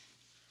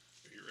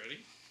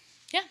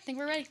Yeah, I think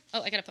we're ready.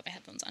 Oh, I gotta put my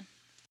headphones on.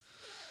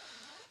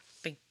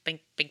 Bing, bing,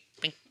 bing,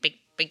 bing, bing,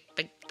 bing,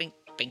 bing, bing,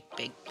 bing,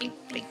 bing, bing,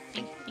 bing,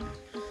 bing.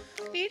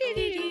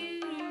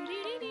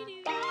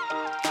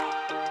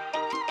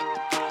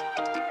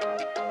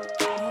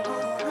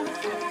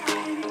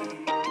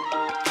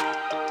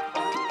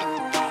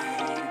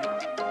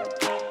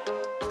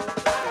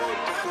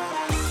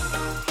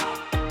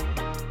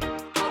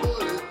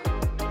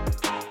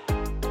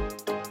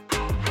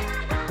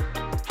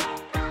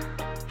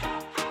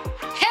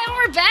 And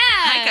we're back!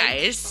 Hi,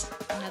 guys.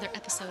 Another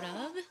episode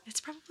of It's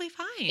probably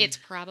fine. It's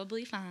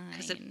Probably Fine.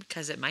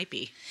 Because it might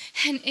be.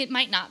 And it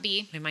might not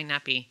be, It might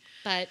not be.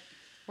 but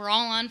we're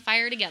all on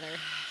fire together.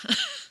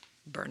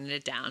 Burning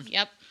it down.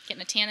 Yep,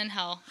 getting a tan in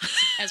hell,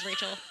 as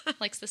Rachel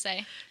likes to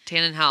say.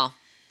 Tan in hell.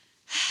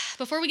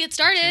 Before we get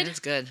started, It's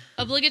good.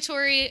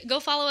 obligatory, go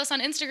follow us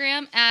on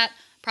Instagram at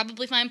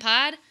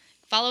probablyfinepod.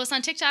 Follow us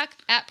on TikTok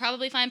at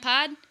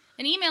probablyfinepod.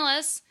 And email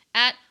us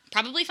at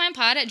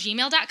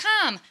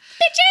probablyfinepod@gmail.com.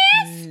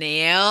 Bitches!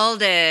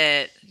 Nailed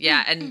it.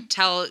 Yeah, and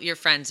tell your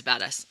friends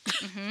about us.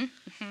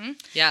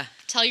 Yeah.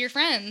 Tell your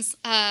friends.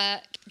 Do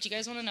you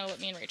guys want to know what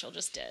me and Rachel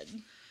just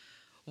did?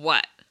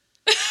 What?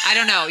 I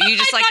don't know. You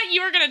just I like... thought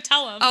you were going to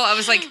tell them. Oh, I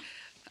was like...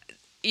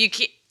 You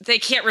can't... They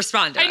can't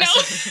respond to I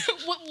us.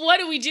 know. What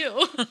do we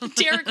do?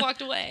 Derek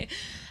walked away.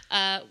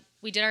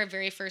 We did our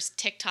very first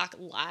TikTok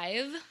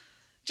live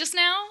just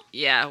now.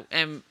 Yeah,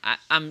 and I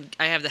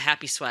have the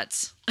happy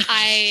sweats.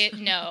 I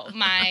know.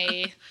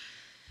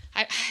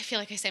 I feel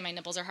like I say my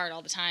nipples are hard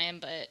all the time,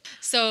 but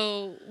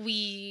so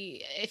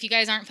if you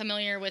guys aren't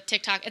familiar with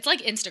TikTok, it's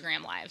like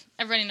Instagram Live.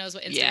 Everybody knows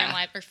what Instagram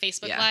Live or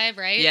Facebook Live,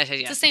 right? Yeah.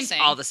 It's the same thing.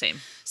 All the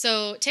same.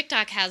 So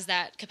TikTok has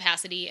that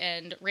capacity,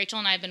 and Rachel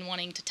and I have been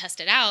wanting to test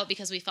it out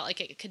because we felt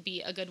like it could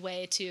be a good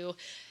way to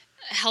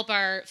help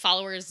our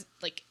followers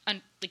like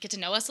get to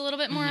know us a little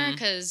bit more,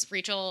 because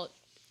Rachel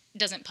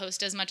doesn't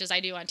post as much as I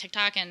do on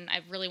TikTok, and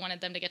I really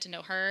wanted them to get to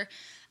know her.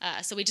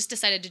 So we just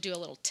decided to do a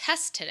little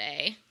test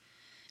today.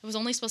 It was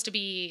only supposed to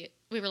be,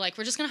 we were like,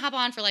 we're just going to hop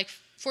on for like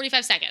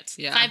 45 seconds,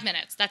 5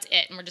 minutes. That's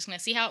it. And we're just going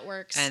to see how it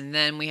works. And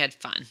then we had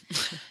fun.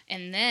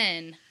 And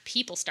then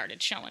people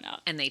started showing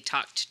up. And they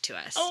talked to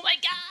us. Oh my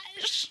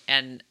gosh.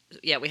 And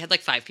yeah, we had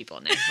like 5 people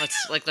in there.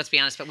 Let's be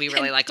honest, but we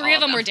really like 3 all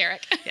of them were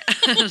Derek. Yeah.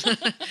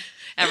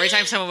 Every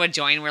time someone would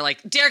join, we're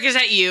like, Derek, is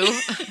that you?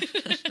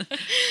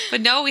 But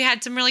no, we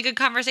had some really good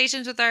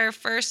conversations with our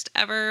first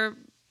ever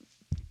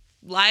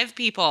live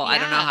people. I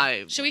don't know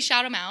how. Should we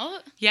shout them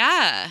out?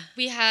 Yeah.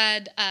 We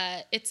had,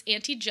 it's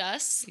Auntie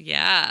Juss.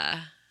 Yeah.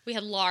 We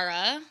had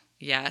Laura.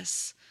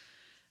 Yes.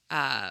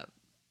 Megan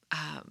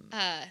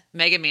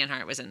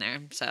Manhart was in there,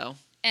 so.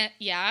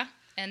 Yeah.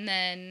 And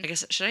then. I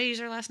guess, should I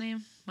use her last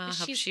name? Well, I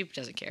hope She's- she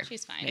doesn't care.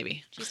 She's fine.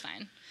 Maybe. She's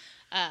fine.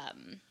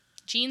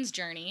 Jean's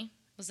Journey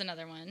was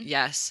another one.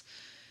 Yes.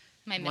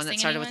 Am I missing One that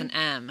started anyone? with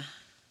an M.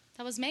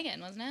 That was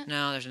Megan, wasn't it?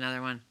 No, there's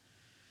another one.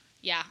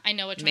 Yeah, I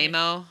know which one.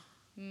 Mamo.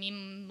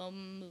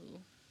 Mimomu.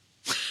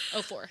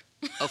 04.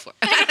 Oh, 4.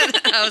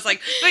 I was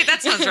like, wait,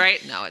 that sounds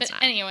right. No, it's But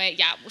not. anyway,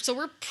 yeah. So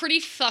we're pretty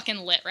fucking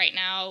lit right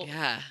now.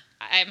 Yeah.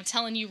 I'm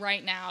telling you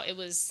right now, it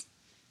was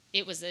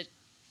a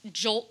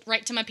jolt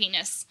right to my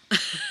penis.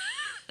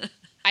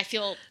 I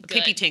feel good.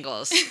 Pee-pee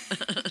tingles.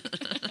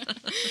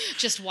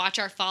 Just watch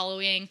our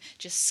following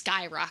just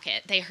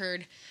skyrocket. They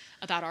heard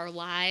about our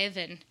live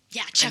and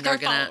check our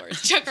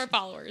followers. Check our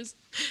followers.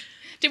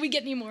 Did we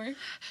get any more?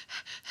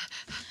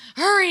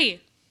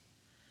 Hurry!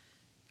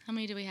 How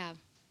many do we have?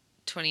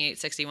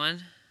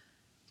 2861.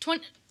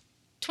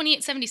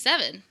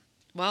 2877.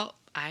 Well,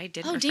 I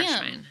did refresh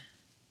damn. mine.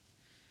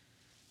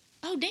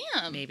 Oh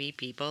damn. Maybe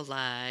people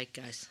like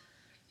us.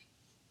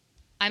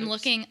 I'm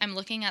Oops.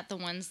 looking at the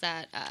ones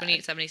that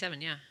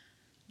 2877, yeah.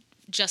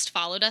 just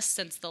followed us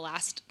since the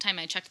last time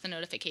I checked the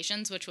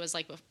notifications, which was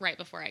like right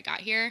before I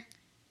got here.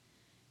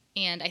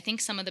 And I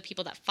think some of the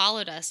people that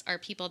followed us are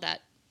people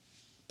that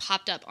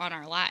popped up on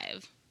our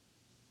live.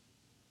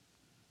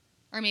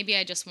 Or maybe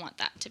I just want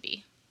that to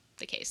be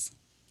the case.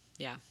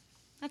 Yeah.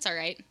 That's all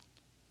right.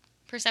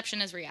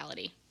 Perception is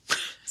reality.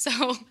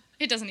 So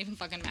it doesn't even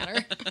fucking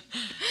matter.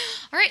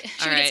 All right.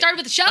 Should we get started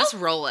with the show? Let's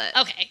roll it.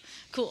 Okay,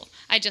 cool.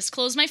 I just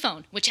closed my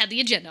phone, which had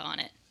the agenda on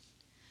it.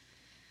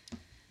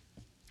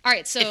 All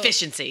right, so...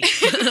 Efficiency.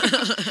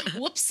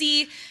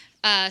 Whoopsie.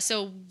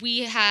 So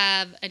we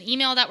have an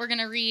email that we're going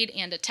to read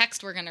and a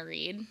text we're going to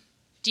read.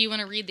 Do you want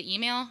to read the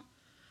email?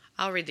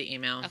 I'll read the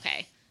email.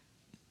 Okay.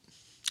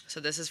 So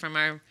this is from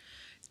our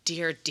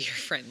dear, dear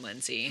friend,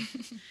 Lindsay.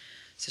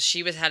 So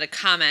she had a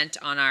comment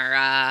on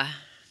our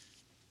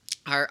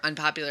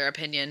unpopular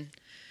opinion.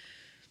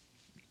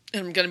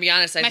 And I'm going to be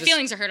honest. My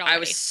feelings are hurt already. I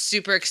was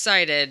super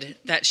excited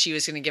that she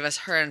was going to give us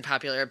her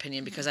unpopular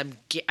opinion because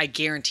I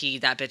guarantee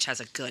that bitch has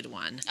a good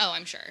one. Oh,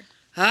 I'm sure.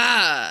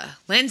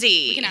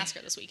 Lindsay. We can ask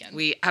her this weekend.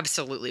 We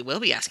absolutely will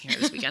be asking her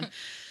this weekend.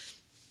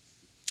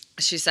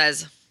 She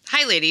says,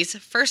 "Hi, ladies.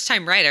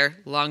 First-time writer,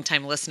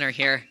 long-time listener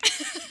here."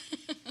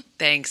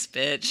 Thanks,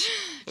 bitch.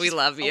 We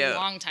love you. A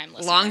long-time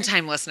listener.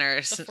 Long-time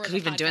listeners. Before Because the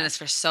we've been doing podcast. this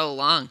for so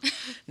long.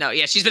 No,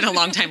 yeah, she's been a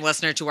long-time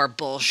listener to our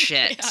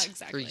bullshit Yeah,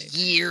 exactly. for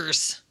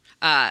years.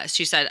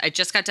 She said, I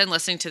just got done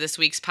listening to this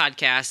week's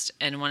podcast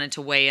and wanted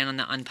to weigh in on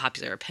the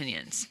unpopular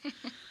opinions.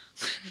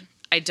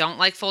 I don't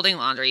like folding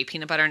laundry,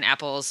 peanut butter and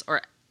apples,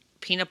 or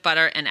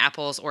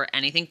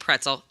anything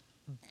pretzel.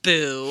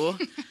 Boo.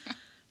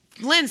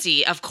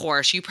 Lindsay, of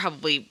course, you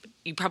probably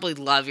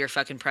love your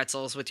fucking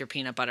pretzels with your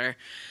peanut butter.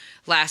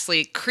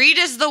 Lastly, Creed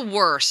is the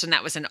worst, and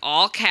that was in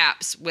all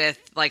caps with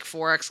like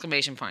 4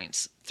 exclamation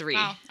points. 3.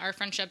 Wow, our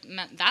friendship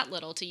meant that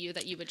little to you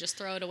that you would just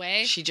throw it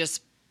away. She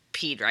just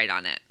peed right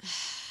on it.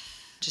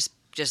 Just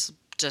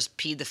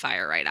peed the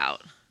fire right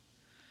out.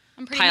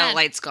 I'm pretty Pilot mad.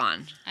 light's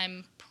gone.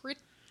 I'm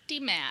pretty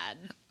mad.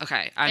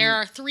 Okay. There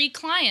are 3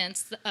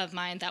 clients of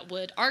mine that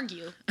would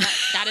argue that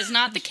that is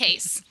not the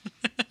case.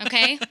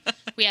 Okay?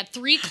 We had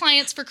 3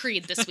 clients for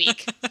Creed this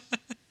week.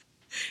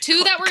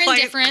 2 that were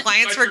indifferent.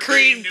 Clients for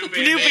Creed.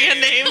 New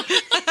band name.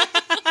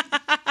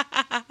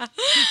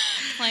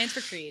 Clients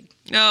for Creed.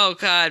 Oh,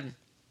 God.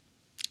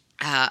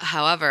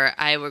 However,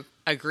 I would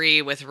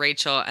agree with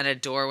Rachel and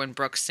adore when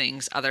Brooke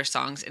sings other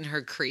songs in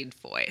her Creed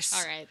voice.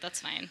 All right, that's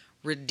fine.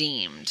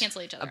 Redeemed.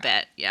 Cancel each other a out.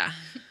 bit, yeah.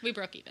 We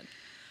broke even.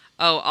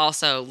 Oh,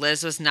 also,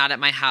 Liz was not at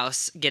my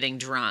house getting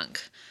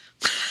drunk.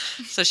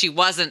 So she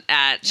wasn't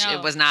at, No,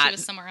 it was not she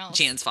was somewhere else.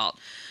 Jan's fault.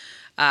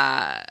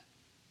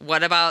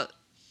 What about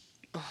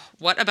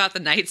the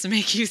nights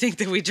make you think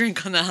that we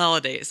drink on the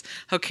holidays?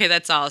 Okay,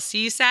 that's all.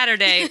 See you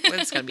Saturday. Well,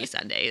 it's going to be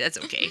Sunday. That's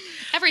okay.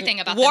 Everything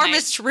about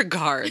Warmest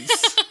regards.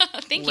 the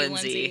night. Thank you,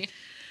 Lindsay.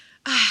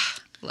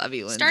 Lindsay. Love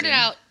you, Lindsay. Started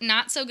out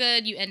not so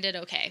good. You ended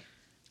okay.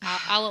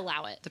 I'll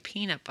allow it. The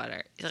peanut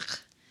butter. Ugh.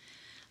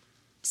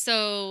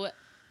 So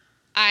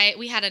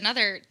we had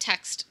another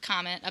text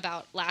comment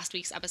about last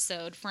week's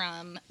episode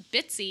from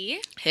Bitsy.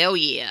 Hell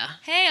yeah.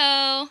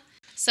 Heyo.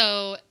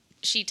 So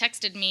she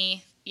texted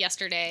me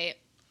yesterday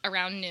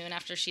around noon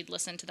after she'd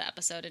listened to the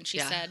episode, and she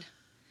Yeah. said,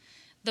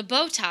 "The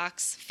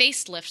Botox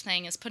facelift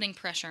thing is putting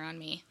pressure on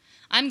me.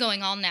 I'm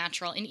going all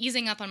natural and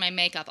easing up on my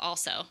makeup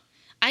also.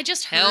 I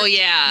just heard..." Hell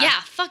yeah.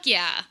 Yeah, fuck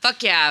yeah.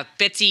 Fuck yeah,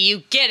 Bitsy, you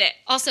get it.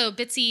 Also,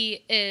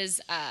 Bitsy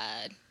is,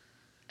 I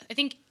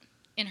think,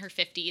 in her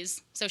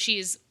 50s. So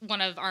she's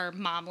one of our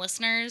mom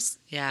listeners.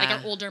 Yeah. Like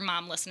our older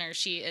mom listeners.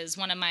 She is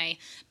one of my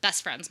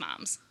best friend's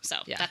moms.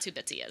 So Yeah. that's who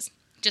Bitsy is,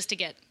 just to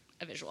get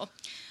a visual.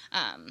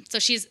 So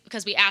she's,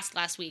 because we asked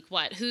last week,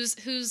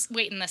 who's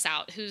waiting this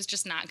out? Who's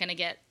just not going to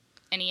get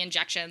any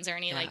injections or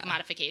any like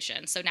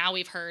modification? So now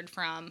we've heard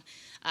from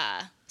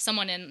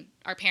someone in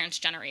our parents'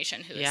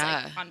 generation who is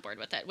like on board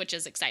with it, which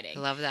is exciting.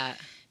 I love that.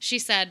 She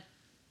said,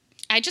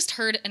 "I just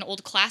heard an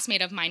old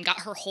classmate of mine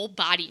got her whole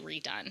body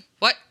redone."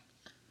 What?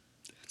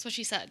 That's what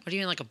she said. What do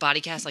you mean, like a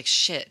body cast? Like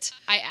shit.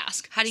 I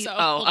ask. How do you? So,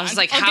 I hold was on.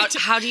 like, I'll how get to-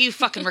 how do you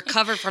fucking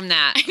recover from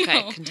that? I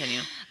Okay, know.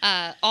 continue.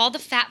 all the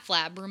fat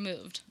flab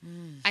removed.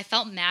 I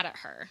felt mad at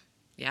her.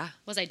 Yeah.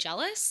 Was I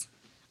jealous?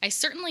 I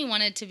certainly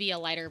wanted to be a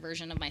lighter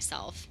version of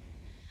myself.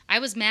 I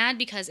was mad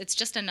because it's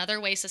just another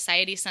way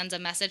society sends a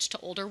message to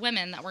older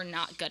women that we're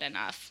not good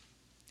enough.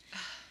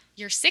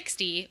 You're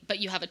 60, but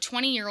you have a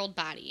 20-year-old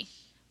body.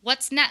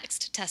 What's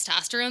next?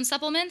 Testosterone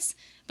supplements?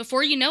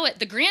 Before you know it,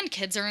 the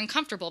grandkids are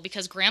uncomfortable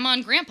because grandma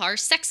and grandpa are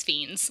sex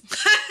fiends.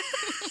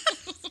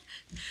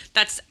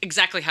 That's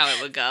exactly how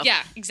it would go.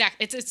 Yeah,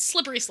 exactly. It's a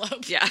slippery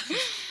slope. Yeah.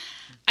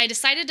 I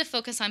decided to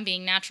focus on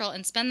being natural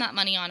and spend that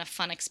money on a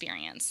fun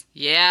experience.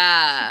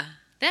 Yeah.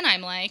 Then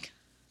I'm like,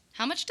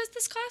 how much does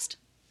this cost?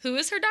 Who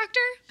is her doctor?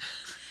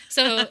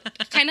 So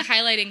kind of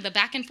highlighting the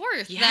back and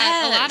forth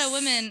that a lot of Yes.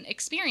 women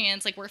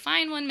experience. Like, we're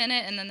fine one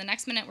minute, and then the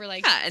next minute we're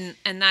like, Yeah,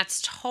 and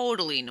that's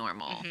totally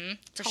normal.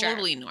 for sure.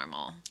 Totally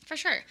normal. for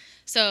sure.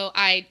 So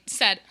I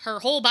said, her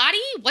whole body?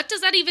 What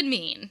does that even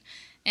mean?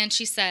 And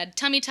she said,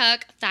 tummy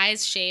tuck,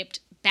 thighs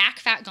shaped, back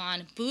fat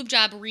gone, boob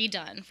job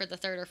redone for the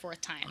 3rd or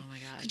 4th time. Oh my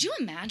God. Could you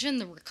imagine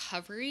the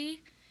recovery?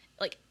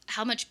 Like,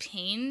 how much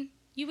pain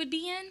you would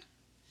be in?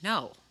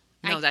 No,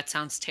 that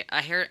sounds.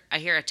 I hear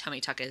a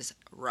tummy tuck is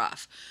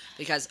rough,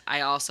 because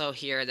I also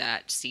hear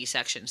that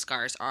C-section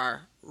scars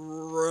are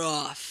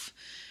rough,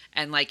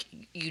 and like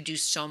you do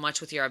so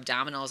much with your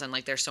abdominals, and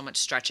like there's so much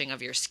stretching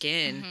of your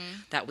skin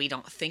that we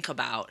don't think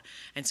about,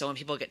 and so when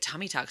people get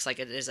tummy tucks, like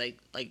it is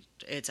like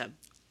it's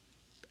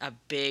a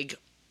big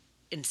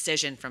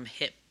incision from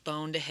hip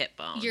bone to hip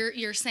bone.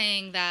 You're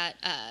saying that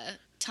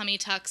tummy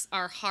tucks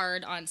are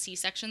hard on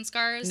C-section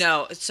scars?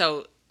 No,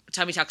 so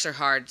tummy tucks are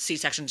hard.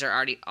 C-sections are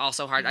already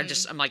also hard.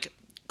 I'm like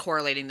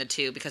correlating the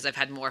two because I've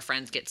had more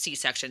friends get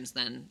C-sections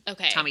than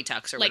tummy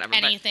tucks or like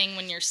whatever. Anything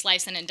when you're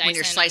slicing and dicing. When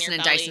you're slicing on your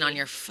and dicing belly. on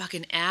your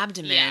fucking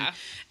abdomen, Yeah.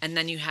 and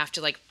then you have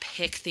to like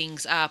pick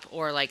things up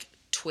or like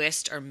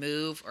twist or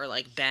move or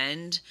like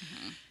bend.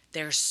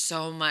 There's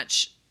so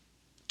much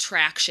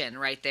traction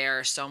right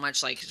there, so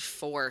much like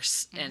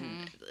force,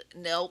 and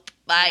nope,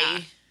 bye. Yeah.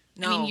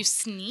 No, I mean, you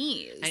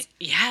sneeze.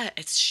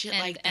 it's shit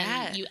like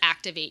that. And you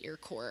activate your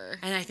core.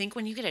 And I think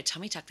when you get a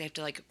tummy tuck, they have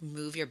to like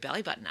move your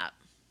belly button up.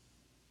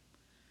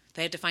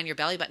 They have to find your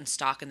belly button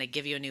stock, and they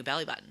give you a new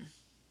belly button.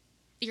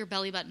 Your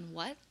belly button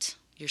what?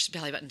 Your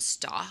belly button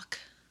stalk.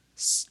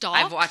 Stalk?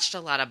 I've watched a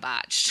lot of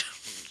Botched.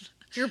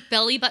 Your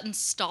belly button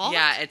stalk?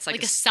 Yeah, it's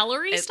like a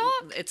celery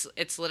stalk?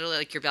 It's literally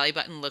like your belly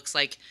button looks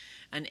like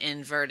an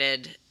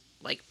inverted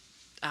like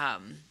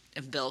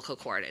umbilical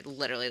cord.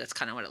 Literally, that's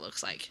kind of what it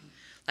looks like.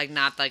 Like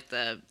not like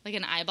the like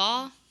an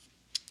eyeball.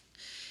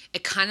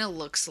 It kind of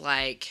looks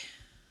like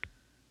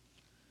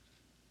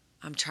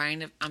I'm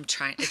trying.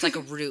 It's like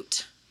a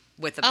root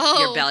with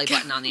your belly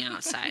button on the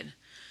outside.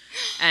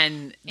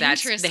 And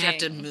that's they have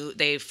to move.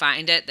 They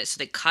find it, so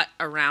they cut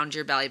around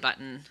your belly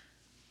button.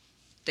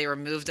 They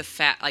remove the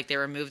fat, like they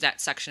remove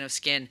that section of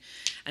skin,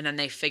 and then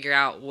they figure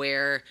out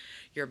where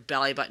your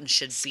belly button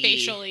should be.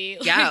 Spatially.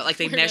 Yeah, like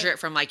they measure it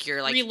from like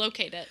your like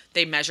relocate it.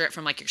 They measure it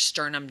from like your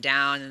sternum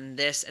down and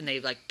they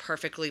like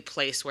perfectly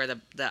place where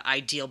the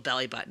ideal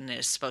belly button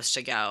is supposed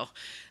to go.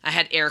 I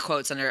had air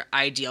quotes under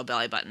ideal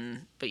belly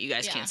button, but you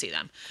guys can't see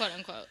them. Quote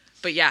unquote.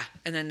 But yeah,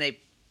 and then they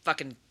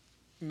fucking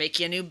make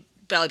you a new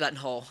belly button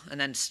hole and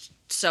then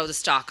sew the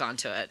stalk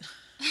onto it.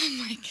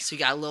 Oh my god. So you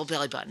got a little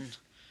belly button.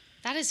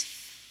 That is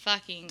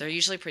fucking. They're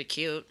usually pretty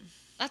cute.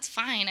 That's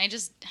fine. I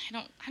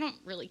don't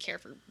really care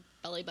for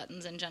belly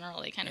buttons in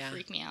general. They kind of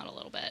freak me out a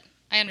little bit.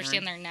 I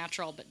understand they're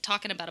natural, but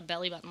talking about a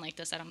belly button like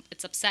this,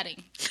 it's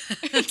upsetting.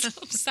 It's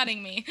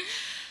upsetting me.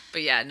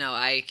 But yeah, no,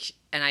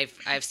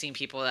 I've seen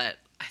people that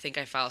I think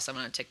I follow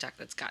someone on TikTok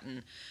that's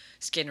gotten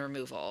skin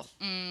removal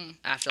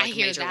after like a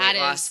major weight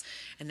loss,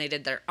 and they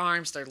did their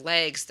arms, their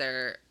legs,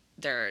 their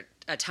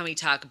tummy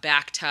tuck,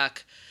 back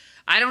tuck.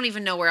 I don't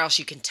even know where else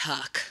you can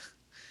tuck,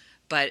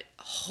 but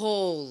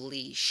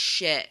holy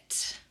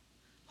shit.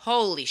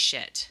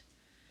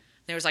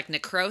 There was like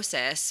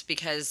necrosis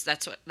because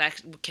that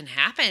can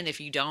happen if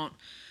you don't.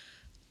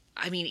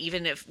 I mean,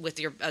 even if with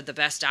your the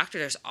best doctor,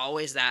 there's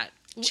always that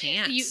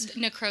chance.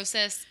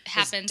 Necrosis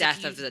happens.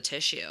 Death of the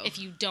tissue. If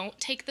you don't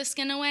take the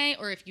skin away,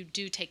 or if you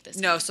do take the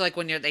skin. No, so like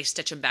when they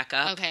stitch them back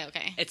up.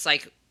 Okay. It's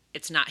like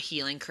it's not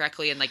healing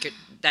correctly, and like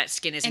that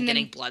skin isn't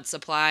getting blood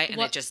supply,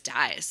 and it just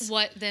dies.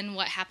 What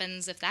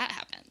happens if that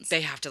happens?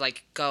 They have to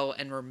like go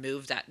and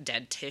remove that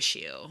dead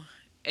tissue.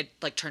 It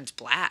like turns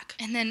black,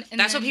 and then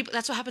that's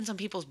what happens on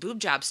people's boob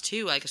jobs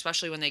too. Like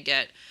especially when they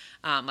get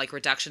like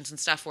reductions and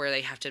stuff where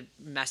they have to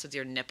mess with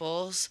your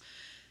nipples.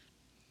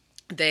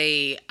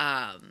 They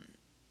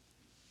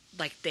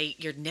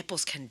your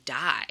nipples can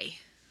die,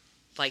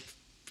 like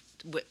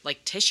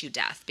tissue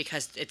death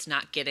because it's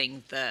not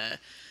getting the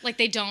like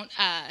they don't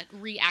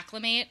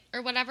reacclimate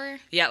or whatever.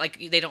 Yeah,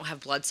 like they don't have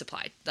blood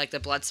supply. Like the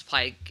blood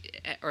supply,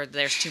 or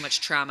there's too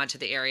much trauma to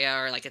the area,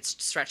 or like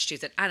it's stretched too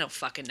thin. I don't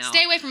fucking know.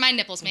 Stay away from my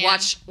nipples, man.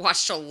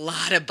 Watched a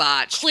lot of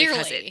Botched Clearly,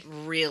 because it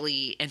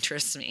really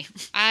interests me.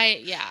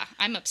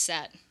 I'm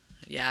upset.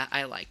 Yeah,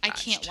 I like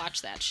Botched. I can't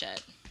watch that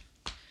shit.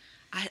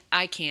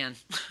 I can.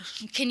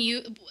 Can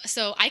you?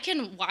 So I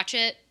can watch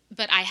it,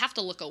 but I have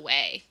to look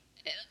away.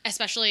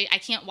 Especially, I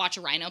can't watch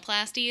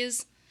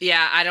rhinoplasties.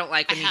 Yeah, I don't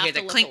like when you hear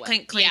the clink,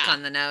 clink, clink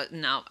on the note.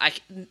 No,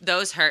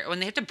 those hurt. When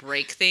they have to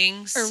break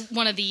things. Or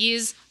one of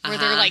these where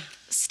they're like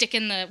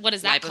sticking the, what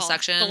is that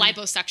liposuction? Called?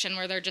 The liposuction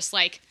where they're just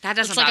like, that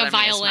doesn't bother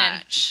me as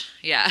much.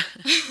 Yeah.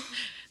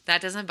 That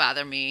doesn't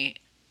bother me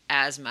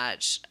as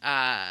much.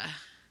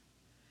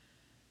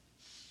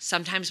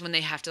 Sometimes when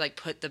they have to like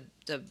put the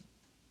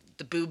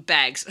boob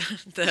bags,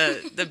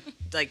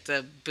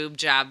 the boob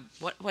job.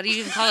 What do you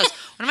even call those?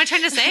 What am I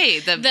trying to say?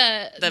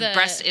 The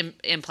breast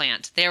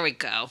implant. There we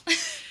go.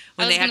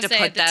 When they have to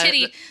put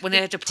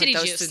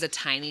those through the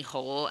tiny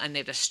hole and they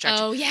have to stretch.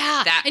 Oh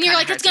yeah. And you're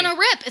like, it's gonna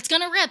rip. It's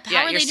gonna rip.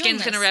 How are they doing this? Your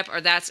skin's gonna rip, or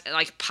that's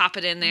like pop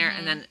it in there,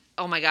 and then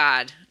oh my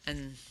god.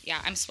 And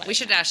yeah, I'm sweating. We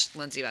should ask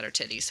Lindsay about her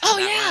titties. Oh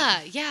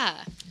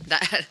yeah.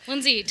 That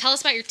Lindsay, tell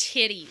us about your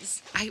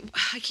titties. I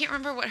can't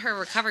remember what her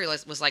recovery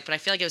was like, but I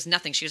feel like it was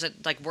nothing. She was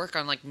at like work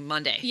on like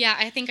Monday. Yeah,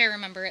 I think I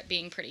remember it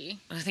being pretty.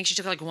 I think she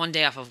took like one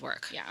day off of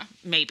work. Yeah.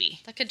 Maybe.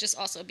 That could just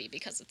also be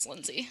because it's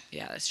Lindsay.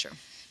 Yeah, that's true.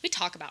 We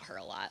talk about her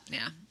a lot.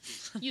 Yeah.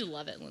 You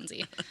love it,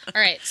 Lindsay.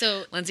 All right,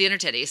 so Lindsay and her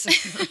titties.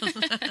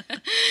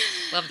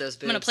 Love those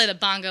boobs. I'm gonna play the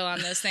bongo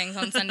on those things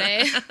on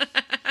Sunday.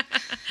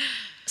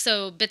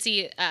 So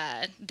Bitsy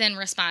then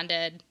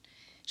responded.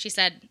 She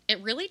said, "It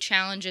really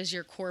challenges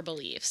your core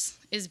beliefs.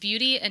 Is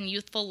beauty and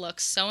youthful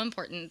looks so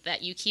important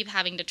that you keep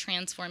having to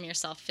transform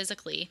yourself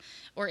physically?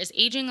 Or is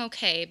aging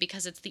okay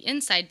because it's the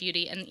inside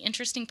beauty and the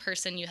interesting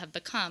person you have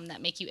become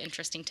that make you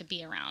interesting to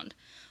be around?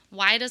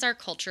 Why does our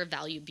culture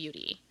value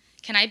beauty?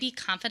 Can I be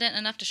confident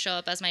enough to show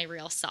up as my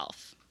real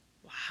self?"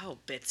 Wow,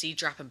 Bitsy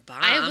dropping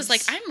bombs. I was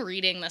like, I'm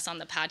reading this on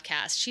the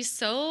podcast.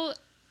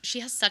 She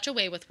has such a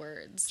way with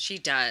words. She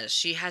does.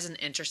 She has an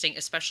interesting,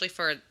 especially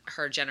for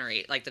her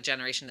the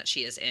generation that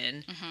she is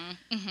in.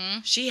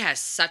 She has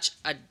such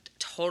a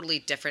totally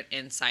different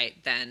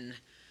insight than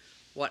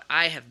what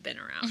I have been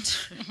around.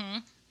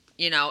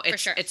 You know,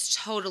 it's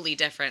totally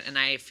different, and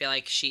I feel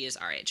like she is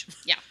our age.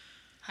 Yeah,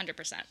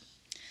 100%.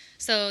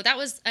 So that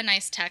was a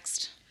nice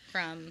text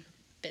from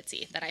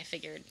Bitsy that I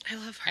figured I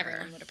love her.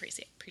 Everyone would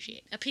appreciate.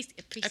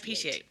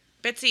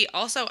 Bitsy,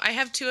 also, I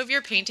have 2 of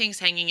your paintings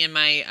hanging in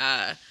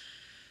my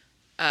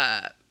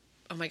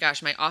oh my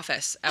gosh, my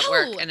office at Oh.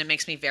 work, and it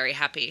makes me very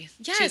happy.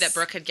 Two Yes. that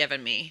Brooke had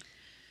given me.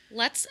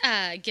 Let's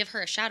give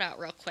her a shout out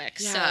real quick.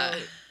 Yeah. So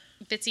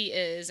Bitsy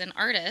is an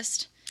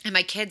artist, And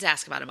my kids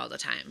ask about them all the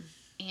time.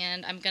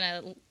 and I'm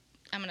gonna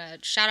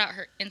shout out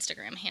her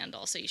Instagram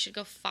handle. So you should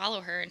go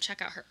follow her and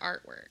check out her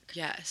artwork.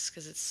 Yes,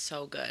 because it's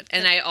so good.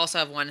 And I also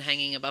have one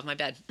hanging above my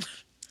bed.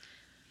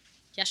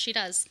 Yes, she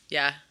does.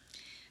 Yeah.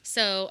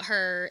 So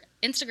her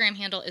Instagram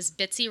handle is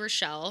Bitsy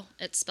Rochelle.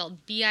 It's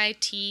spelled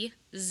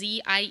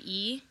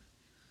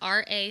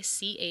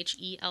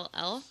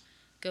BITZIERACHELL.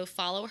 Go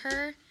follow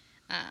her.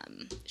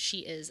 She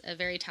is a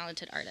very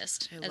talented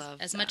artist. I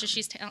love as much them. as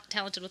she's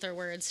talented with her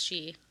words,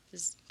 she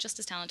is just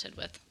as talented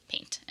with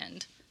paint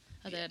and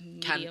other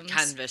mediums.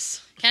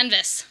 Canvas.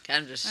 Canvas.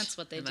 That's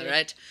what they Am do. I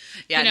right?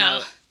 Yeah, You know,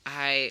 no.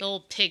 I The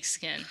old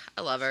pigskin.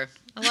 love her.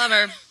 I love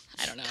her.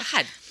 I don't know.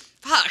 God.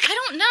 Fuck. I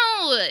don't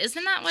know.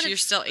 Isn't that what You're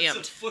it's... still It's a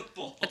amped.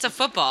 football. It's a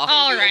football.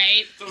 All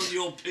right. Throw the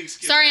old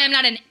pigskin. Sorry, I'm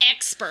not an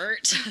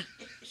expert.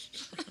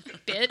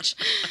 Bitch.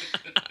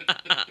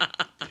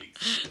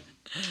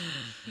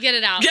 Get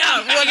it out.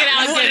 Yeah, Get it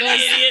out. what an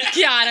Giggles. idiot.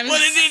 God,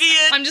 What an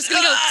idiot. I'm just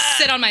going to go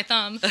sit on my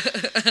thumb.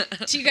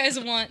 Do you guys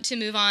want to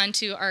move on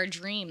to our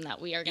dream that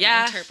we are going to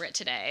Yeah. interpret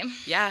today?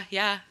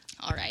 Yeah.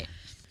 All right.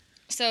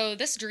 So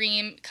this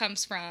dream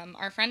comes from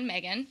our friend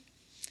Megan.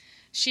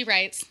 She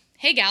writes,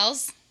 "Hey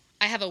gals,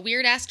 I have a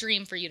weird-ass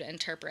dream for you to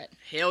interpret.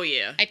 Hell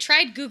yeah. I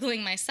tried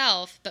Googling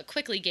myself, but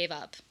quickly gave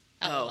up.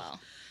 LOL. Oh.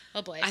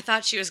 Oh boy. I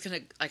thought she was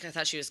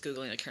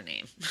Googling like her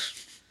name.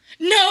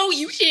 No,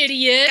 you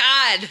idiot.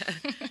 God.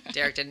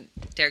 Derek didn't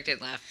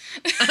laugh.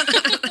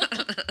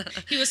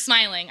 He was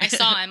smiling. I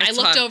saw him. I I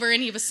saw looked him. over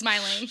and he was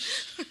smiling.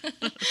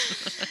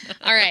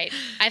 All right.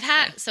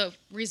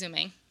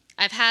 Resuming.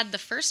 I've had the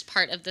first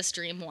part of this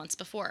dream once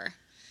before.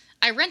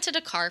 I rented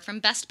a car from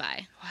Best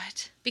Buy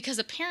What? because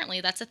apparently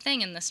that's a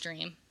thing in this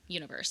dream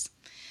universe.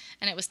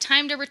 And it was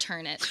time to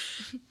return it.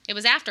 It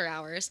was after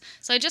hours,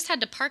 so I just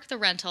had to park the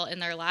rental in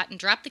their lot and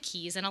drop the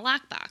keys in a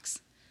lockbox.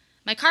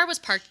 My car was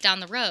parked down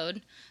the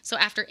road, so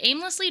after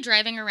aimlessly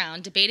driving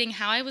around debating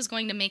how I was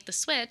going to make the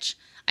switch,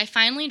 I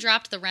finally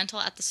dropped the rental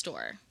at the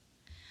store.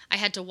 I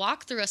had to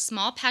walk through a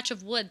small patch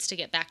of woods to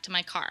get back to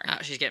my car. Oh,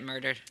 she's getting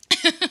murdered.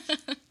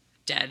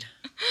 Dead.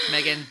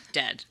 Megan,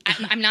 dead.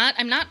 I'm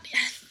not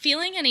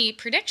feeling any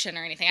prediction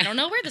or anything. I don't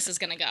know where this is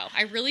going to go.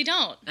 I really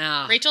don't.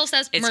 Oh, Rachel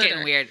says It's murder.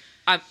 getting weird.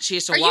 She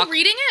used to Are walk. you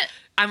reading it?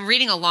 I'm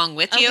reading along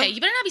with you. Okay, you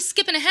better not be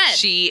skipping ahead.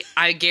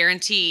 I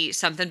guarantee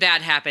something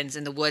bad happens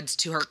in the woods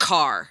to her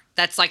car.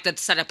 That's like the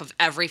setup of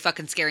every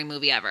fucking scary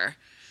movie ever.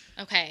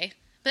 Okay.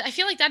 But I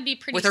feel like that'd be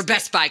pretty... With her scary.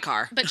 Best Buy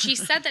car. But she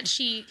said that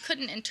she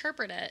couldn't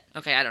interpret it.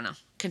 Okay, I don't know.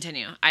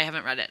 Continue. I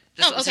haven't read it.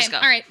 Oh, Let's okay. just go.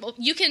 All right. Well,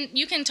 you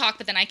can talk,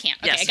 but then I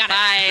can't. Okay, Yes, I got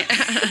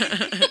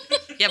it. bye.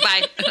 Yeah,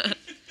 bye.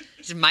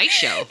 It's my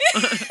show.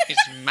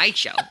 It's my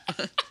show.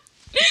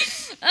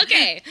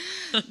 Okay.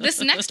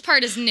 This next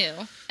part is new,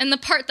 and the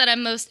part that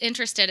I'm most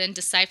interested in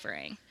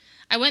deciphering.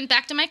 I went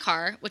back to my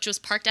car, which was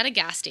parked at a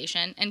gas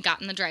station, and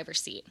got in the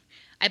driver's seat.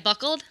 I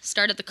buckled,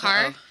 started the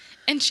car, Uh-oh.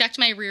 and checked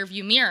my rear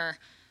view mirror.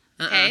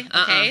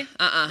 Okay.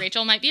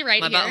 Rachel might be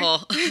right My here.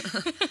 butthole.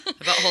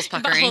 My butthole's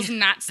puckering. Butthole's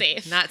not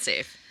safe. Not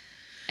safe.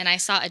 And I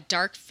saw a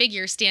dark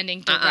figure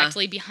standing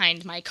directly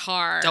behind my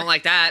car. Don't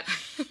like that.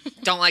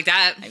 Don't like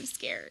that. I'm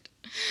scared.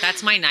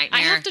 That's my nightmare.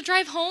 I have to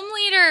drive home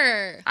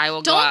later. I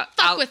will Don't go out.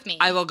 fuck with me.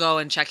 I will go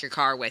and check your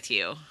car with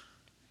you.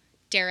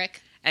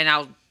 Derek. And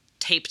I'll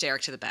tape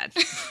Derek to the bed.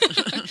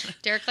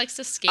 Derek likes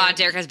to scare.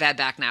 Derek has bad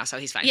back now, so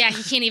he's fine. Yeah,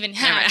 he can't even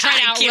Never mind. try to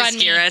You outrun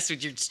can't scare me. us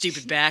with your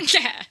stupid back.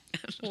 Yeah.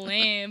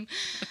 Lame.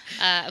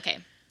 Okay.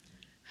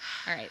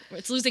 All right.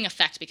 It's losing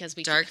effect because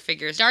we Dark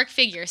figures. dark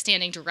figure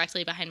standing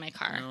directly behind my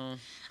car. No.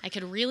 I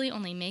could really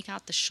only make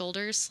out the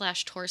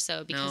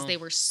shoulders/torso because No. they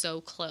were so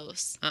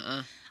close.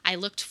 Uh-uh. I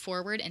looked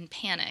forward in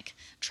panic,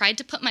 tried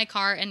to put my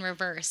car in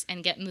reverse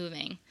and get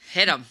moving.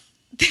 Hit him.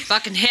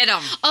 Fucking hit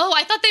him. Oh,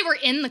 I thought they were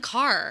in the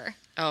car.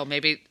 Oh,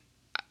 maybe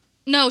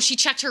No, she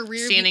checked her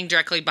rear view standing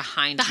directly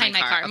behind my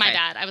car. My Okay.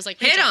 bad. I was like,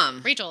 Hit Rachel,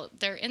 'em. Rachel,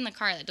 they're in the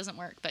car. That doesn't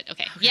work. But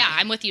okay. Yeah,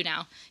 I'm with you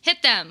now.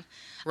 Hit them.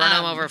 Run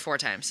him over 4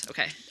 times.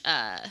 Okay.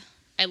 I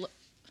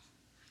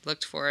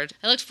Looked forward.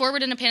 looked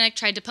forward in a panic,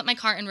 tried to put my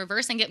car in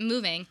reverse and get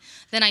moving.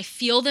 Then I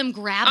feel them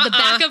grab the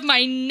back of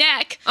my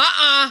neck,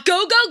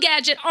 go-go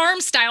gadget arm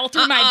style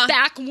through my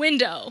back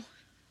window.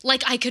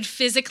 Like I could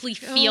physically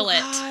feel it.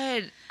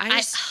 God.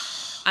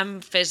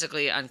 I'm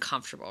physically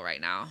uncomfortable right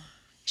now.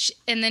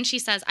 And then she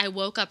says, I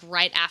woke up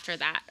right after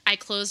that. I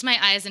closed my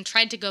eyes and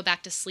tried to go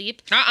back to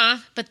sleep.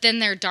 But then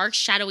their dark,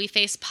 shadowy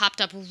face popped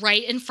up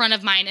right in front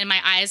of mine and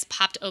my eyes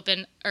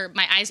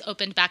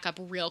opened back up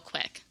real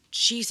quick.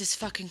 Jesus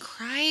fucking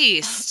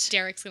Christ.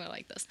 Derek's gonna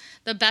like this.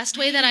 The best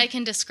way that I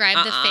can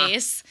describe the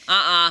face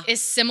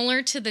is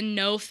similar to the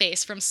no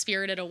face from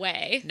Spirited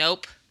Away.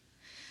 Nope.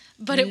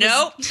 But it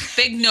Nope. was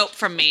Big nope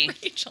from me.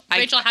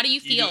 Rachel, how do you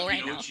You feel know, right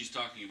you know now? what she's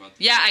talking about.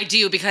 Yeah, I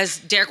do, because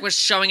Derek was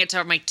showing it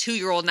to my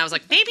 2-year-old, and I was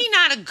like, maybe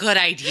not a good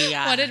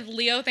idea. What did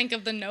Leo think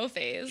of the no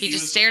face? He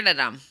just stared at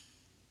him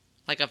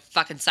like a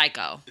fucking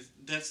psycho.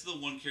 That's the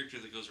one character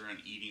that goes around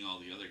eating all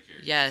the other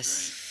characters.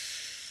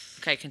 Yes.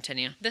 Right? Okay,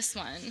 continue. This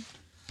one.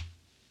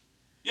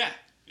 Yeah.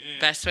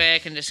 Best way I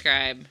can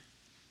describe.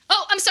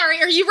 Oh, I'm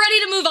sorry. Are you ready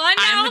to move on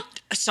now?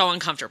 I'm so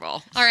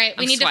uncomfortable. All right,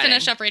 we I'm need sweating. to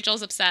finish up.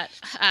 Rachel's upset.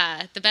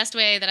 The best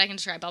way that I can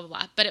describe, blah, blah,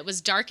 blah. But it was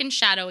dark and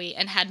shadowy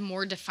and had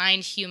more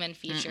defined human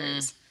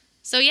features.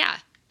 So, yeah,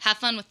 have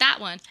fun with that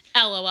one.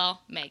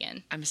 LOL,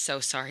 Megan. I'm so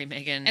sorry,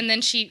 Megan. And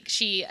then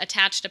she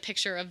attached a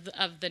picture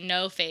of the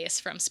no face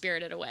from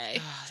Spirited Away.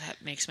 Oh,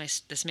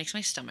 this makes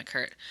my stomach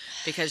hurt.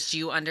 Because do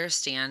you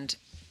understand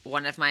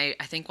one of my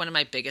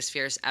biggest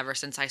fears ever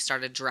since I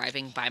started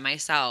driving by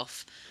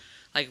myself,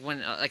 like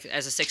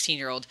as a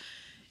 16-year-old,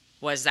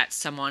 was that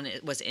someone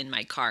was in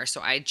my car.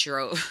 So I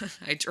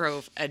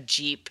drove a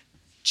Jeep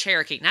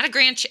Cherokee, not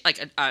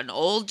a an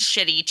old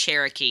shitty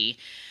Cherokee,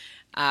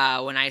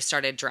 when I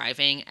started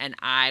driving, and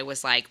I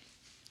was like,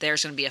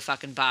 there's going to be a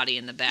fucking body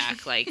in the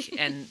back,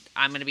 and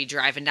I'm going to be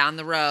driving down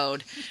the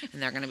road,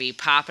 and they're going to be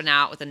popping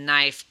out with a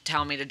knife,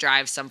 telling me to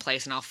drive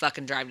someplace, and I'll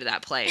fucking drive to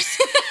that place.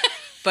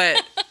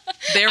 But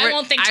I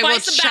won't think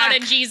twice about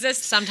it, Jesus.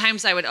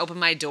 Sometimes I would open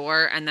my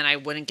door, and then I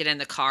wouldn't get in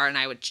the car, and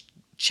I would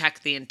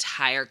check the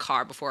entire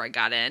car before I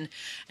got in.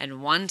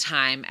 And one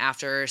time,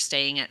 after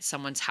staying at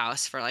someone's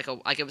house for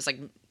it was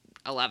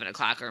 11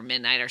 o'clock or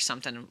midnight or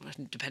something,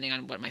 depending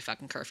on what my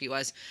fucking curfew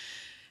was,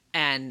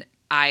 and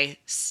I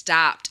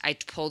stopped. I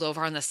pulled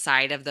over on the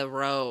side of the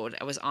road.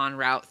 I was on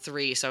Route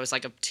 3, so it was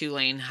like a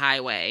 2-lane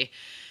highway.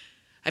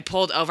 I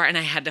pulled over and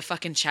I had to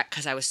fucking check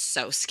because I was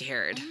so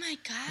scared. Oh my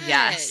gosh.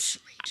 Yes.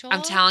 Rachel.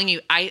 I'm telling you,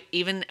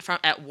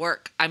 at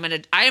work, I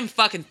am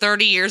fucking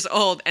 30 years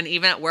old, and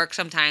even at work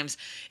sometimes,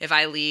 if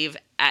I leave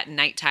at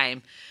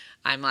nighttime,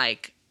 I'm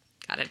like,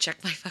 gotta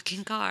check my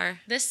fucking car.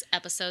 This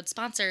episode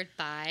sponsored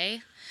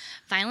by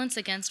Violence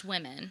Against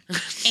Women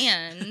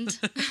and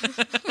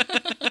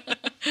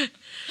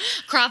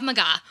Krav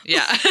Maga.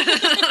 Yeah.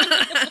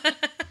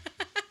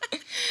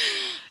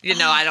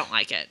 I don't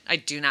like it. I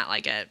do not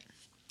like it.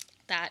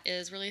 That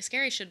is really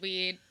scary. Should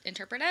we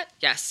interpret it?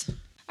 Yes.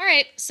 All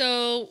right.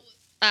 So,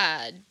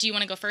 do you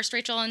want to go first,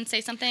 Rachel, and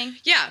say something?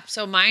 Yeah.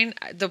 So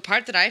the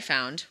part that I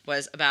found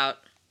was about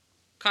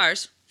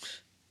cars,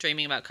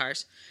 dreaming about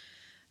cars.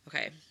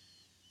 Okay.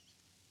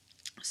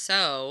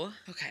 So,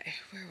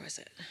 where was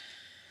it?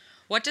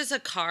 What does a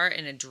car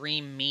in a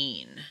dream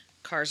mean?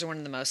 Cars are one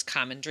of the most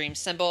common dream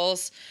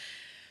symbols.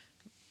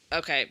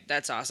 Okay,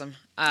 that's awesome.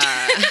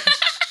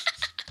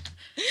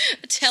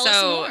 Tell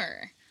us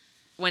more.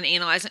 When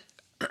analyzing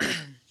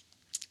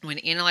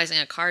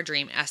a car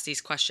dream, ask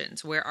these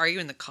questions. Where are you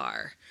in the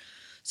car?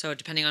 So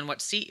depending on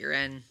what seat you're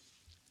in.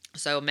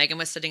 So Megan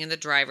was sitting in the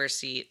driver's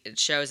seat. It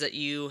shows that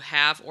you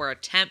have or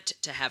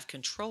attempt to have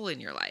control in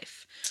your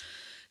life.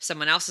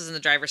 Someone else is in the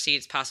driver's seat.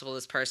 It's possible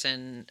this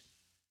person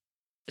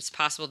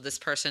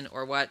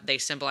or what they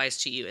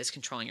symbolize to you is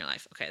controlling your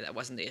life. Okay, that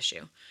wasn't the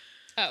issue.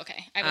 Oh,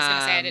 okay. I was going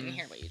to say I didn't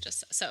hear what you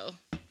just said.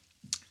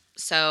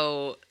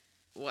 So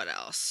what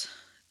else?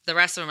 The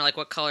rest of them are like,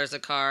 what color is the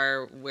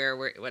car, where,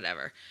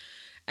 whatever.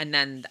 And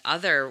then the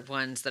other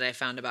ones that I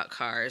found about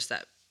cars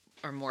that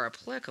are more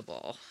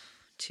applicable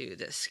to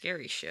this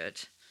scary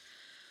shit.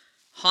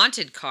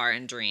 Haunted car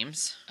in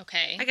dreams.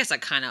 Okay. I guess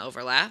that kind of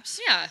overlaps.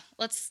 Yeah,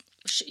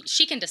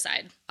 she can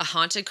decide. A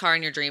haunted car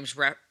in your dreams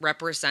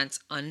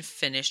represents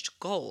unfinished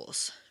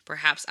goals.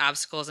 Perhaps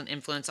obstacles and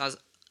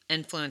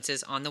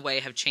influences on the way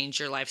have changed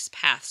your life's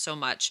path so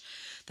much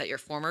that your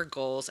former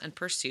goals and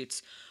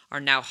pursuits are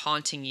now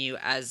haunting you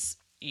as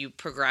you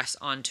progress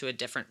onto a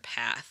different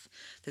path.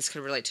 This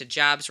could relate to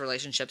jobs,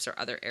 relationships, or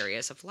other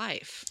areas of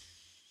life.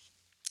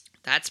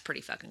 That's pretty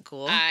fucking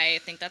cool.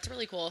 I think that's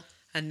really cool.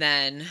 And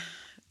then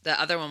the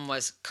other one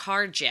was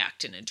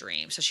carjacked in a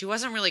dream. So she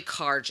wasn't really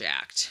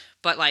carjacked,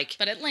 but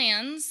But it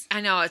lands.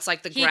 I know, it's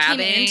like He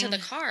grabbing. came into the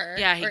car.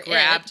 Yeah, he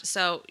grabbed.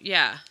 So,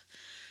 yeah.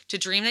 To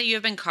dream that you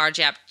have been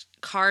carjacked,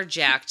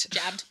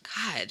 Jabbed.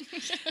 God,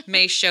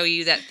 may show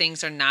you that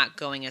things are not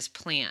going as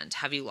planned.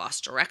 Have you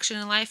lost direction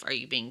in life? Are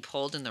you being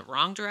pulled in the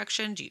wrong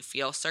direction? Do you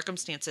feel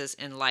circumstances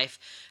in life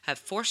have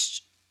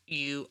forced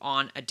you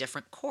on a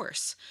different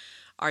course?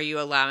 Are you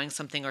allowing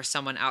something or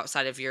someone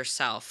outside of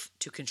yourself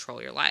to control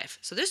your life?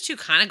 So those two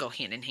kind of go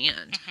hand in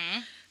hand.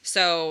 Mm-hmm.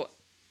 So,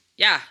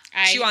 yeah,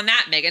 chew on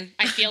that, Megan.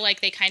 I feel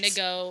like they kind of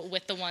go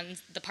with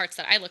the parts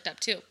that I looked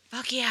up too.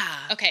 Fuck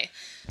yeah. Okay,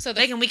 so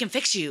Megan, we can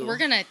fix you. We're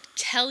gonna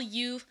tell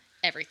you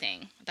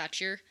everything about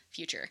your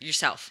future.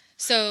 Yourself.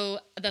 So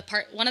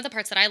one of the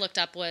parts that I looked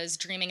up was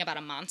dreaming about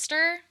a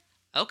monster.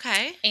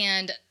 Okay.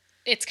 And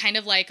it's kind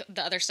of like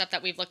the other stuff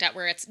that we've looked at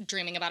where it's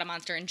dreaming about a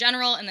monster in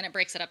general, and then it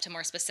breaks it up to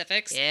more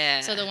specifics.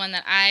 Yeah. So the one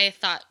that I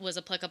thought was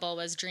applicable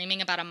was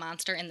dreaming about a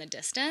monster in the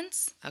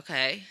distance.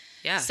 Okay.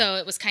 Yeah. So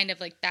it was kind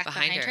of like back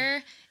behind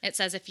her. It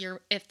says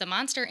if the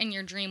monster in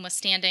your dream was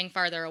standing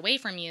farther away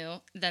from you,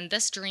 then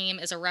this dream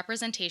is a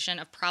representation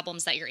of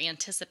problems that you're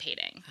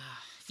anticipating.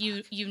 Oh,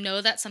 you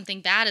know that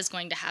something bad is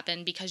going to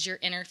happen because your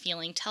inner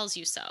feeling tells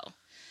you so.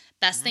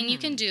 Best thing you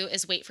can do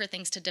is wait for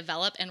things to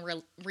develop and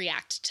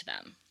react to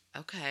them.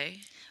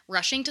 Okay.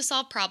 Rushing to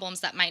solve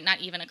problems that might not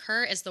even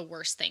occur is the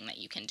worst thing that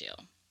you can do.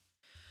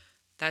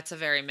 That's a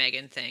very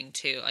Megan thing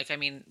too. Like, I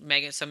mean,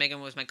 Megan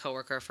was my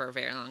coworker for a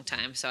very long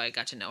time, so I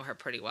got to know her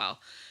pretty well,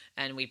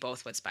 and we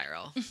both would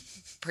spiral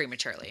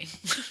prematurely.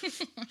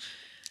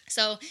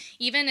 So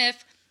even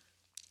if,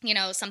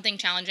 something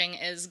challenging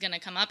is going to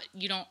come up,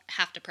 you don't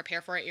have to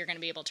prepare for it. You're going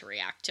to be able to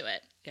react to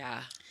it.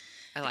 Yeah,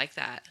 I like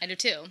that. I do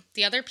too.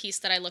 The other piece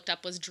that I looked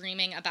up was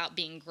dreaming about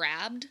being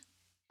grabbed.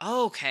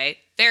 Oh, okay.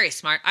 Very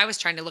smart. I was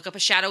trying to look up a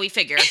shadowy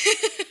figure.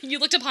 You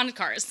looked up haunted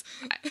cars.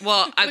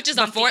 Well, Which is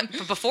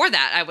before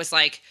that, I was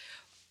like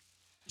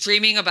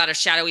dreaming about a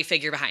shadowy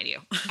figure behind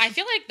you. I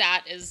feel like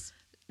that is...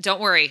 Don't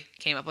worry.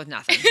 Came up with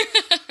nothing.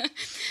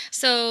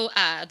 So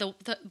the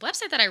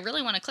website that I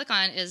really want to click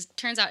on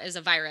turns out is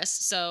a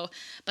virus.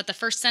 But the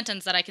first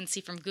sentence that I can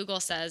see from Google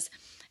says,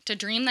 to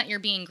dream that you're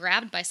being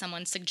grabbed by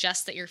someone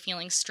suggests that you're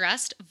feeling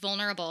stressed,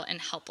 vulnerable,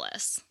 and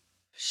helpless.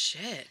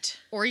 Shit.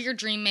 Or your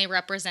dream may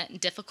represent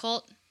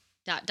difficult ...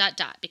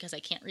 because I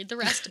can't read the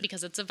rest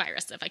because it's a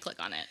virus if I click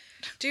on it.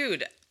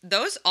 Dude,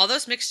 all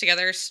those mixed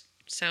together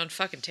sound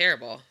fucking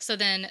terrible. So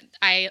then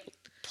I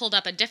pulled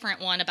up a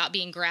different one about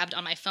being grabbed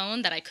on my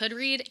phone that I could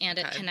read, and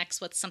it connects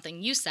with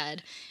something you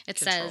said. It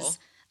says,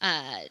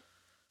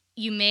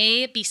 you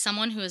may be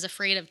someone who is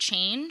afraid of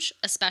change,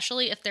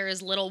 especially if there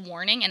is little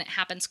warning and it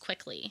happens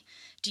quickly.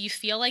 Do you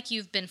feel like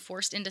you've been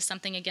forced into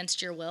something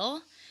against your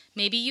will?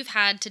 Maybe you've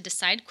had to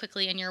decide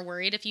quickly and you're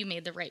worried if you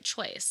made the right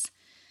choice.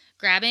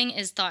 Grabbing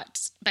is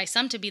thought by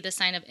some to be the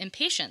sign of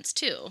impatience,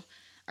 too.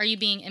 Are you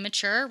being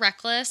immature,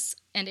 reckless,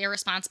 and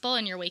irresponsible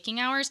in your waking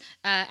hours?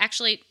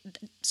 Actually,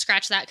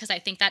 scratch that, because I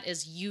think that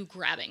is you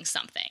grabbing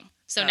something.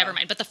 So never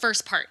mind. But the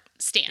first part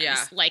stands.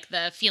 Yeah. Like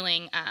the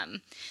feeling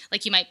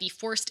like you might be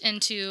forced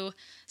into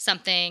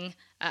something.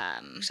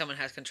 Someone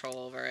has control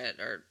over it.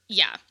 Or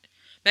Yeah.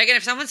 Megan,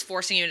 if someone's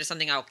forcing you into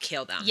something, I'll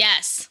kill them.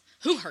 Yes.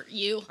 Who hurt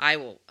you? I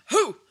will.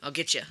 I'll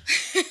get you.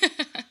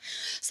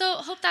 So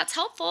hope that's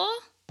helpful.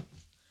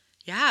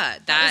 Yeah,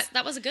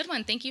 that was a good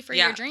one. Thank you for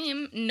your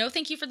dream. No,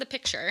 thank you for the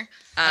picture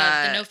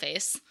of the no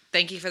face.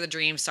 Thank you for the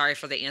dream. Sorry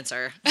for the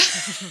answer.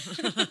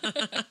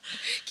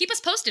 Keep us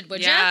posted,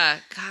 would you? Yeah.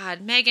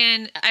 God,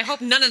 Megan, I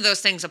hope none of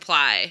those things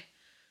apply.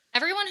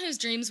 Everyone whose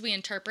dreams we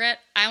interpret,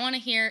 I want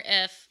to hear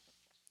if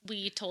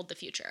we told the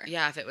future.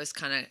 Yeah, if it was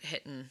kind of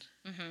hitting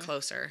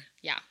closer.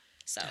 Yeah.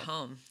 So to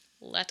home.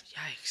 Let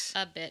Yikes.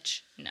 a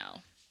bitch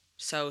know.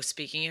 So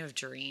speaking of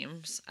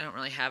dreams, I don't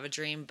really have a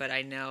dream, but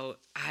I know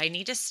I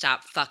need to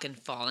stop fucking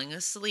falling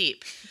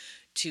asleep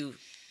to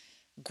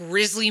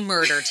grisly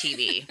murder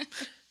TV.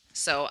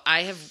 So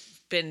I have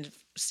been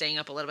staying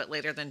up a little bit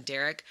later than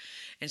Derek,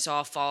 and so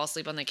I'll fall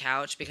asleep on the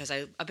couch because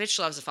a bitch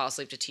loves to fall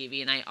asleep to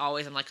TV, and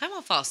I'm like, I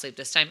won't fall asleep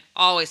this time.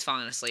 Always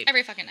falling asleep.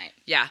 Every fucking night.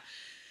 Yeah.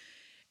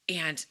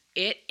 And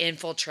it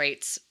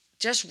infiltrates.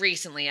 Just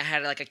recently, I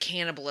had like a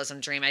cannibalism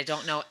dream. I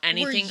don't know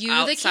anything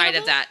outside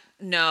of that.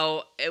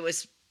 No, it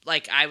was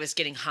like I was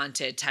getting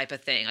hunted type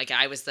of thing. Like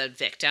I was the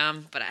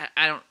victim, but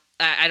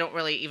I don't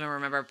really even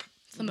remember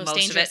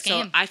most of it.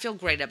 Game. So I feel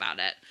great about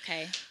it.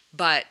 Okay.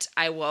 But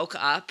I woke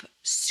up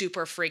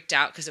super freaked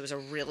out because it was a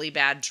really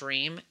bad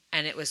dream,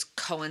 and it was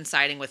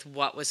coinciding with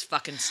what was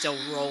fucking still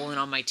rolling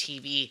on my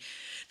TV.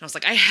 And I was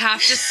like, I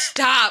have to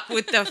stop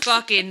with the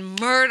fucking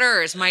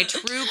murders. My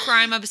true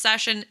crime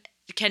obsession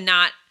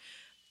cannot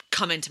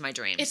come into my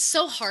dreams. It's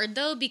so hard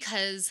though,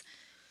 because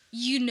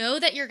you know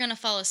that you're going to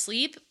fall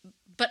asleep,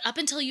 but up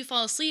until you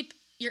fall asleep,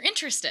 you're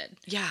interested.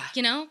 Yeah.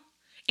 You know?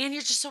 And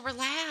you're just so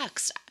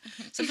relaxed.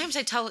 Sometimes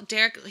I tell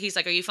Derek, he's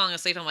like, are you falling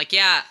asleep? I'm like,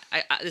 yeah.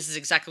 This is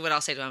exactly what I'll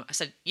say to him. I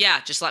said,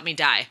 yeah, just let me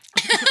die.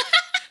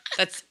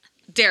 That's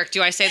Derek,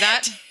 do I say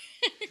that?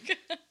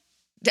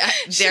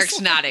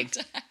 Derek's nodding.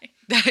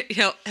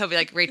 He'll be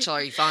like, Rachel,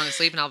 are you falling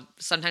asleep? And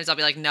sometimes I'll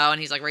be like, no. And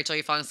he's like, Rachel, are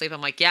you falling asleep?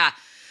 I'm like, yeah.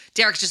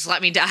 Derek, just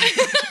let me die.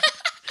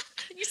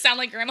 You sound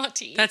like Grandma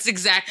T. That's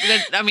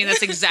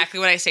exactly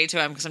what I say to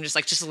him, because I'm just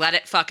like, just let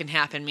it fucking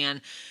happen,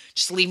 man.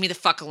 Just leave me the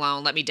fuck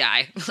alone. Let me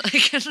die.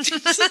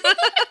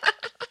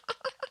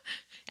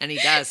 And he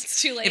does.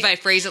 It's too late. If I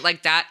phrase it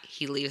like that,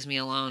 he leaves me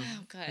alone.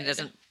 Oh, good. He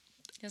doesn't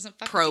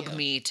fuck probe with you.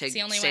 me to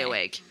stay way.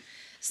 awake.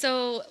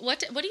 So what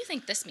do you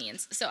think this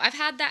means? So I've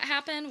had that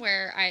happen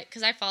where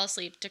because I fall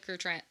asleep to crew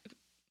time.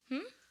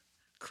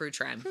 Crew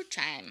time.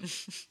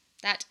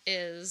 That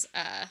is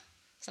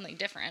something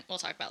different. We'll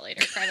talk about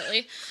later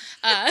privately.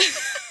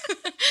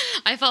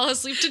 I fall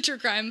asleep to true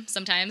crime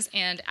sometimes,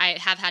 and I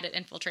have had it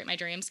infiltrate my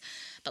dreams.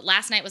 But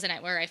last night was a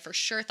night where I for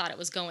sure thought it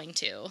was going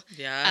to.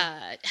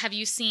 Yeah. Have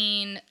you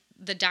seen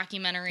the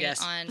documentary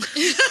on...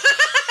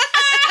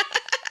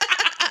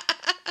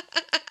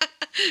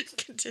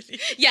 Continue.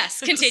 Yes,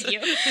 continue.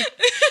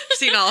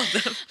 Seen all of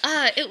them.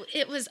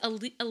 It was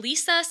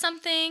Elisa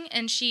something,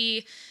 and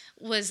she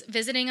was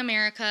visiting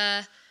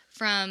America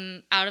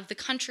from out of the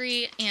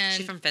country. And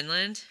She from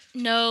Finland?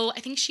 No, I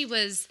think she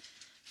was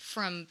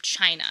from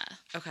China.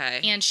 Okay.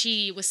 And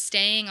she was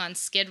staying on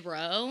Skid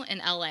Row in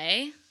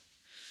LA,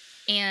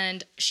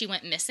 and she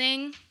went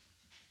missing.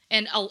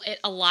 And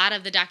a lot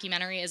of the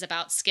documentary is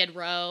about Skid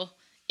Row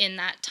in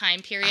that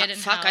time period.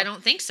 And I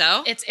don't think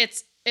so.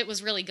 It's it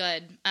was really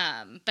good.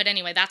 But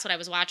anyway, that's what I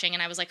was watching,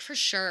 and I was like, for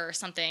sure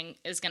something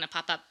is gonna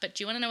pop up. But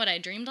do you want to know what I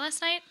dreamed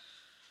last night?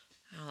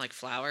 Oh, like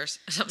flowers,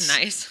 something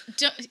nice.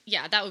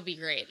 Yeah, that would be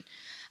great.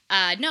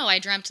 No, I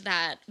dreamt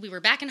that we were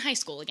back in high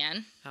school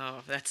again.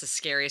 Oh, that's the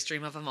scariest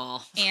dream of them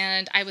all.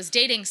 And I was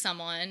dating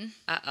someone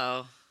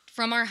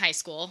from our high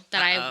school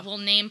that I will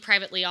name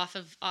privately off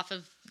of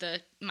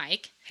the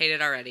mic. Hate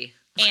it already.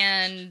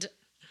 And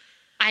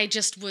I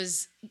just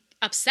was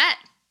upset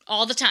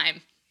all the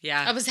time.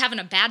 Yeah. I was having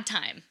a bad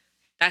time.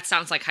 That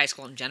sounds like high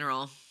school in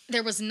general.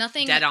 There was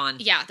nothing... Dead on.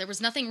 Yeah, there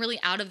was nothing really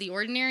out of the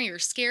ordinary or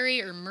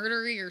scary or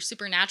murdery or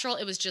supernatural.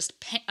 It was just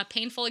a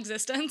painful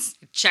existence.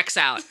 It checks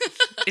out.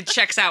 It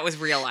checks out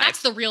with real life.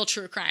 That's the real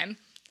true crime.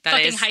 That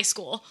fucking is, high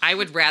school. I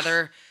would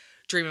rather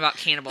dream about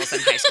cannibals than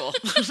high school.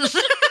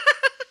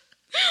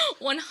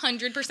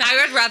 100%.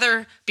 I would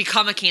rather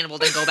become a cannibal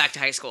than go back to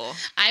high school.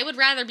 I would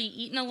rather be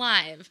eaten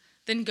alive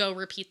than go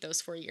repeat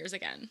those 4 years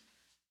again.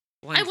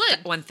 I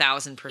would.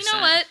 1,000%. You know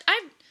what?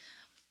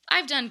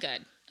 I've done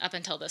good up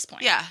until this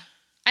point. Yeah.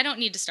 I don't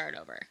need to start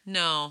over.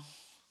 No.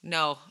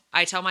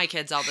 I tell my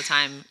kids all the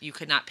time, you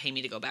could not pay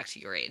me to go back to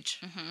your age.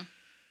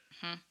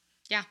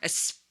 Yeah.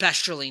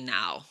 Especially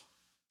now.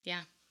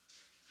 Yeah.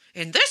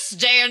 In this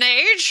day and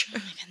age.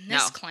 In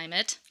this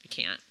climate. You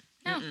can't.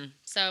 No.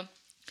 So,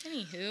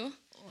 anywho.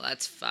 Well,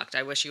 that's fucked.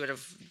 I wish you would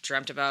have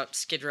dreamt about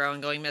Skid Row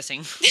and going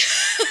missing.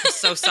 I'm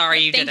so sorry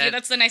you didn't. Thank you.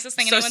 That's the nicest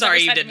thing So anyone's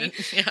sorry ever said you to me.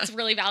 didn't. Yeah. It's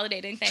really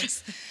validating.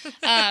 Thanks.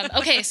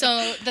 Okay,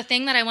 so the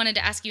thing that I wanted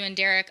to ask you and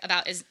Derek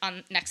about is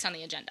next on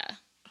the agenda.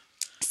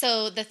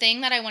 So the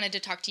thing that I wanted to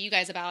talk to you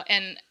guys about,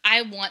 and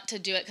I want to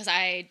do it because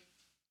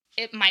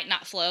it might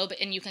not flow,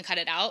 and you can cut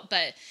it out,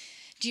 but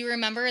do you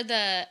remember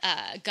the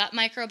gut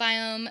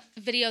microbiome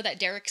video that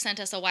Derek sent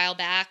us a while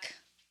back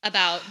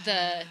about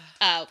the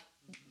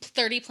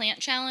 30 plant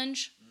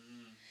challenge?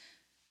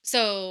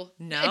 So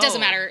no. It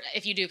doesn't matter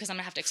if you do, because I'm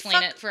going to have to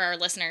explain it for our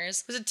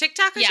listeners. Was it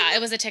TikTok or something?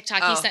 It was a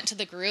TikTok he sent to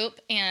the group,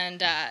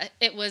 and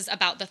it was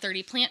about the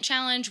 30 plant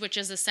challenge, which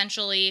is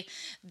essentially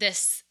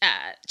this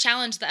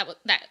challenge that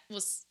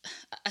was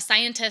a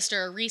scientist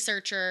or a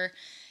researcher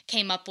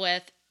came up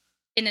with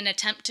in an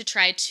attempt to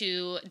try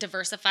to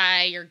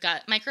diversify your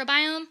gut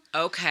microbiome.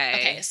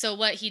 Okay, so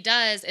what he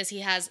does is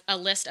he has a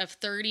list of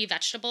 30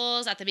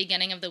 vegetables at the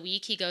beginning of the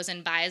week. He goes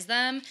and buys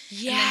them.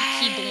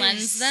 Yes. And then he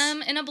blends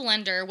them in a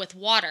blender with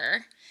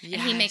water. Yes.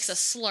 And he makes a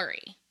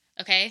slurry.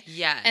 Okay?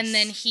 Yes. And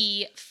then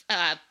he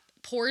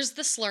pours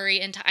the slurry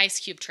into ice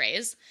cube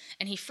trays,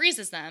 and he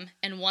freezes them.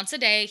 And once a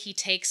day, he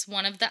takes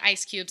one of the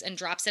ice cubes and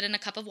drops it in a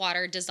cup of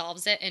water,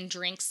 dissolves it, and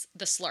drinks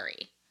the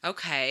slurry.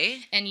 Okay.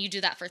 And you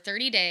do that for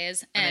 30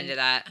 days. And, I'm into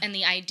that. And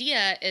the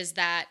idea is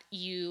that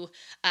you,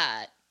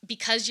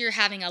 because you're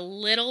having a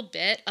little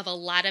bit of a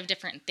lot of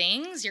different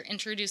things, you're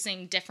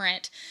introducing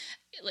different,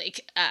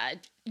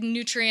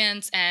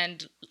 nutrients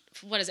and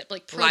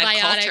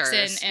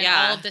probiotics and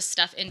all of this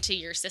stuff into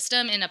your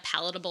system in a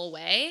palatable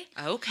way.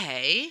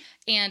 Okay.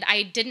 And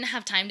I didn't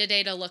have time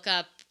today to look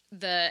up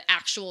the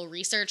actual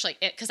research,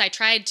 because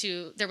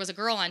there was a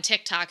girl on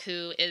TikTok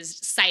who is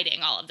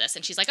citing all of this,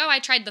 and she's like, I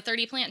tried the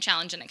 30 plant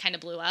challenge and it kind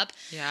of blew up.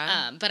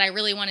 Yeah. But I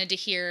really wanted to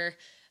hear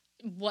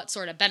what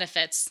sort of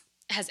benefits,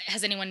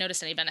 has anyone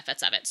noticed any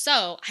benefits of it?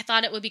 So I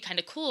thought it would be kind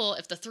of cool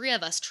if the three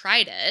of us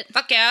tried it.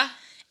 Fuck yeah.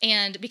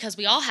 And because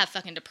we all have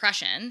fucking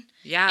depression.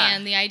 Yeah.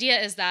 And the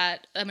idea is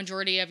that a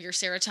majority of your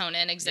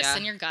serotonin exists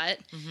in your gut.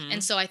 Mm-hmm.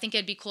 And so I think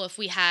it'd be cool if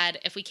we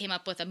came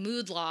up with a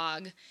mood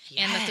log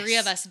and the three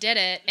of us did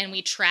it and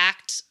we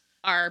tracked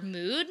our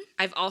mood.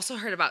 I've also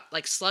heard about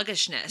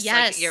sluggishness.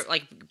 Yes. Your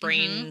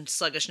brain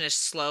sluggishness,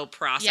 slow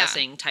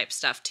processing type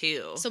stuff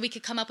too. So we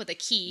could come up with a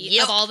key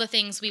of all the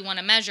things we want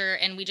to measure,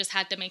 and we just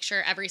had to make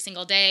sure every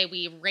single day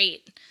we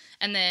rate.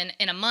 And then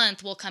in a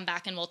month we'll come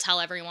back and we'll tell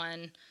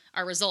everyone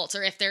our results,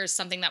 or if there's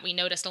something that we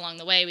noticed along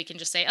the way, we can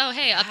just say,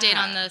 hey, update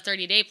on the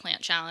 30-day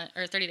plant challenge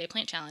or 30-day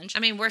plant challenge. I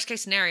mean, worst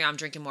case scenario, I'm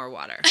drinking more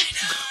water.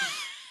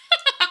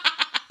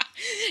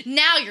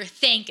 Now you're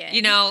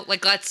thinking.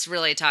 Let's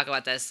really talk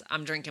about this.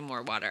 I'm drinking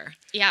more water.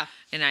 Yeah.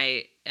 And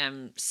I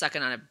am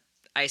sucking on an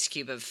ice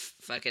cube of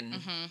fucking...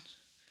 Mm-hmm.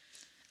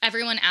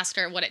 Everyone asked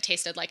her what it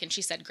tasted like, and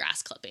she said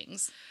grass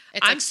clippings.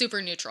 It's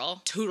super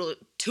neutral. Totally.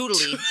 God,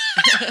 what's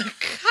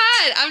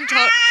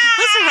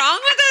wrong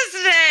with us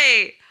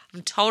today?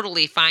 I'm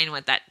totally fine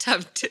with that.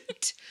 Totally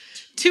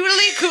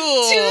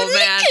cool,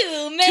 man.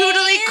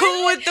 Totally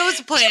cool with those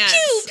plants.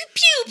 Pew, pew,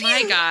 pew, pew.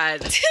 My God.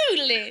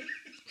 Totally.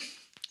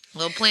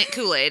 Little plant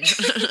Kool-Aid.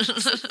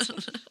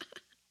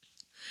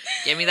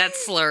 Give me that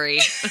slurry.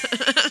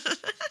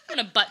 I'm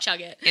going to butt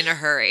chug it. In a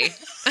hurry.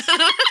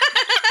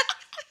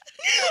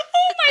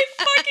 Oh my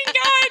fucking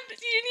God.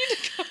 You need to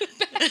go to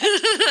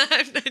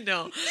bed. I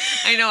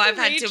know. I've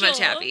had too much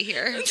happy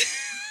here.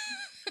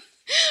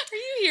 Are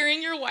you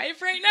hearing your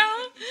wife right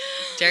now?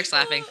 Derek's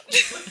laughing.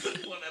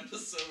 One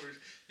episode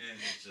and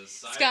it's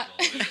just cycle.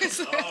 It's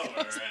over and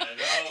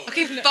over.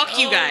 Okay, fuck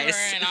you guys.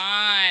 Over and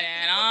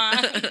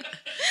on.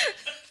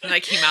 And I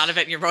came out of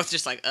it and you're both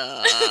just like,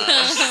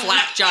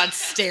 slack-jawed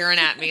staring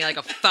at me like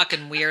a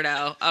fucking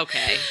weirdo.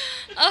 Okay.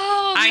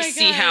 Oh my God. I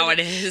see how it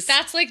is.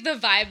 That's like the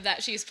vibe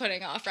that she's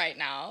putting off right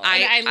now.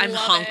 I'm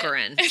love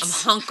hunkering. it. I'm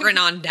hunkering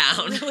on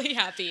down. Really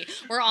happy.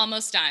 We're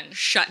almost done.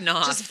 Shutting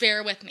off. Just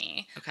bear with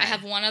me. Okay. I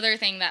have one other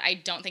thing that I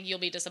don't think you'll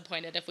be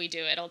disappointed if we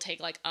do. It'll take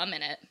like a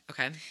minute.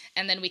 Okay.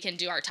 And then we can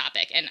do our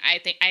topic. And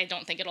I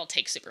don't think it'll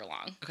take super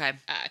long. Okay.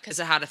 Is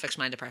it how to fix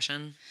my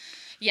depression?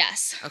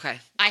 Yes. Okay.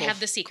 I cool, have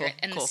the secret. cool,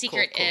 And cool, the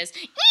secret cool. is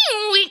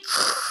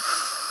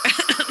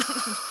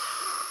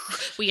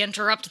we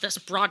interrupt this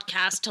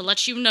broadcast to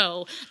let you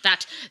know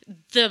that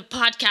the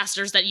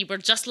podcasters that you were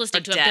just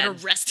listening to have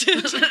been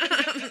arrested.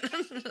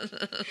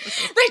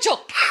 Rachel,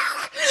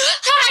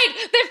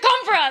 hide! They've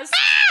come for us!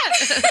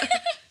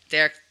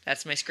 There,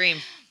 that's my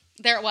scream.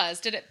 There it was.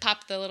 Did it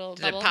pop the little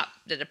bubble?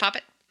 Did it pop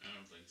it? I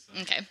don't think so.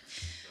 Okay.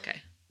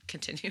 Okay.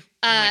 Continue.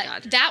 Oh my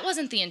God. That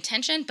wasn't the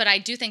intention, but I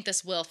do think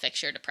this will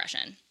fix your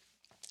depression.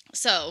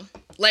 So,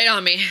 lay it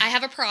on me. I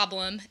have a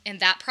problem, and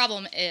that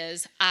problem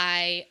is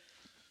I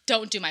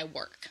don't do my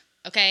work.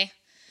 Okay?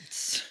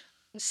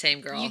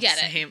 Same girl. You get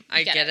it. Same. You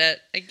I get get it.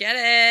 it. I get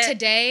it.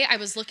 Today, I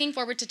was looking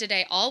forward to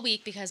today all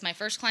week because my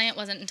first client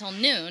wasn't until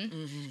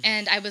noon.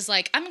 And I was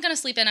like, I'm going to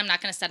sleep in. I'm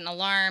not going to set an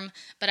alarm.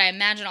 But I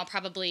imagine I'll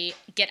probably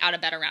get out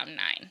of bed around 9.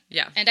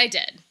 Yeah. And I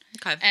did.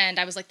 Okay. And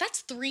I was like, that's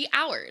 3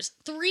 hours.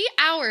 3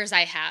 hours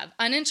I have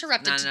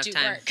uninterrupted Not to enough do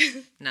time. work.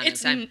 Not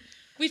enough time.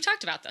 We've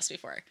talked about this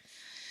before.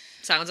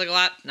 Sounds like a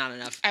lot. Not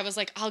enough. I was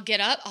like, I'll get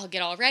up, I'll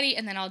get all ready,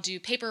 and then I'll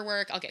do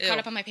paperwork. I'll get caught Ew.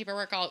 up on my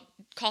paperwork. I'll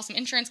call some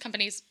insurance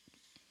companies.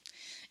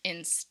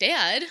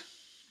 Instead,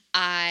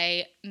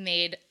 I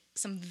made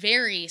some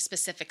very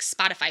specific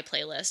Spotify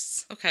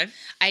playlists. Okay.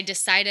 I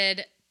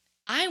decided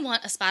I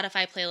want a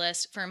Spotify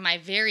playlist for my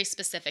very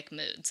specific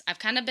moods. I've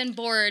kind of been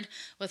bored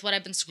with what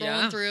I've been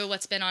scrolling through,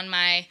 what's been on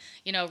my,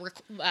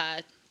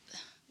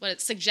 what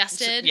it's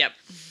suggested. Yep.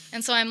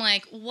 And so I'm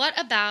like, what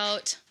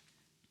about,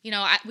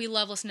 we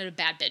love listening to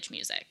bad bitch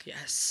music.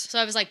 Yes. So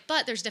I was like,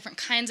 but there's different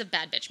kinds of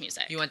bad bitch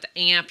music. You want the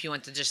amp. You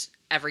want the just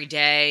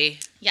everyday.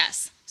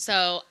 Yes.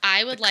 So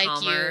I would like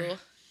calmer. you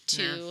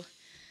to,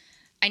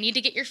 I need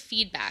to get your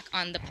feedback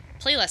on the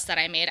playlist that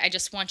I made. I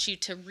just want you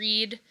to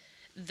read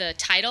the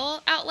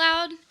title out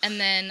loud and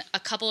then a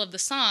couple of the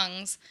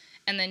songs.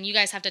 And then you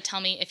guys have to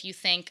tell me if you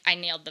think I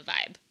nailed the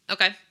vibe.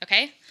 Okay.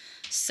 Okay?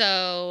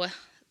 So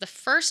the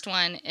first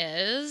one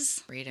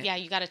is... Read it. Yeah,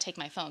 you got to take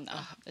my phone,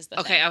 though, is the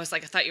Okay. thing. I was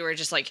like, I thought you were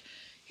just like,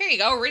 here you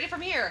go. Read it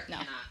from here. No.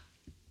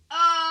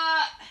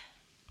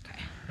 Okay.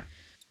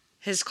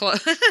 His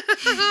clothes.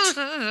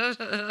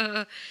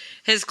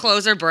 His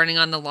clothes are burning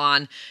on the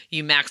lawn.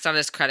 You maxed out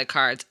his credit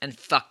cards and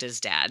fucked his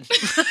dad.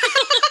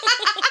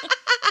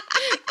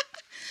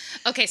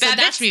 Okay, so Bad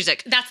that's bitch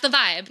music. That's the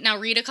vibe. Now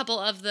read a couple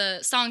of the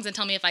songs and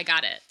tell me if I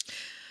got it.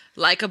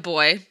 Like a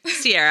Boy,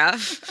 Sierra.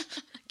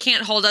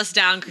 Can't Hold Us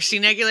Down,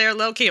 Christina Aguilera,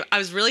 Lil' Kim. I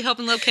was really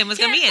hoping Lil' Kim was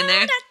going to be in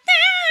there.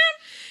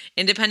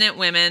 Independent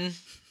Women,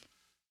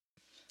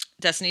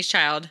 Destiny's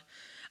Child,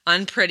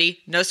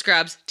 Unpretty, No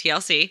Scrubs,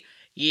 TLC.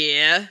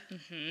 Yeah.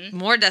 Mm-hmm.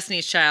 More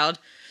Destiny's Child,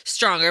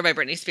 Stronger by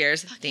Britney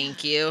Spears.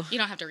 Thank you. You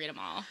don't have to read them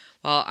all.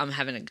 Well, I'm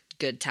having a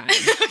good time.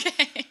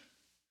 Okay.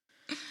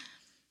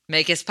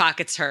 Make His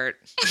Pockets Hurt.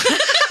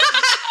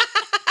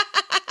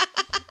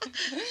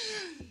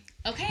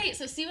 Okay,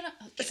 so see what I'm...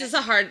 Okay. This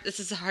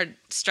is a hard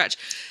stretch.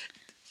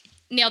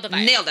 Nailed the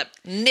vibe.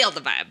 Nailed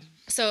the vibe.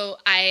 So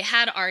I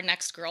had our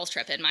next girls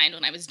trip in mind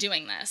when I was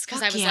doing this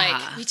because I was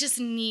like, we just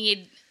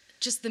need...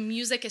 Just the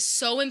music is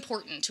so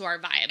important to our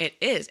vibe. It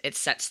is. It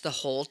sets the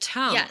whole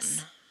tone.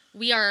 Yes.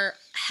 We are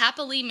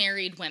happily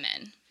married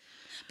women,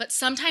 but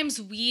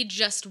sometimes we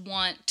just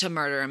want... To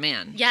murder a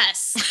man.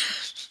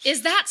 Yes.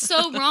 Is that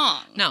so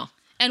wrong? No.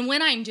 And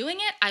when I'm doing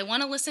it, I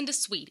want to listen to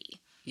Sweetie.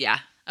 Yeah.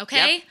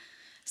 Okay? Yep.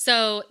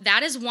 So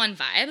that is one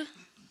vibe.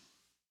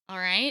 All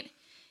right.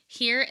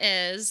 Here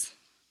is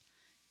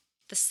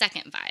the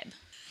second vibe.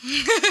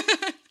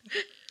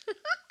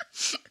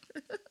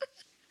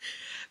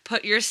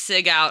 Put your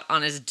cig out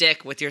on his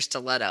dick with your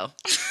stiletto.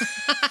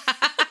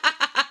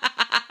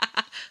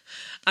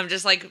 I'm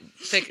just like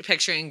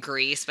picturing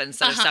Grease, but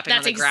instead of stepping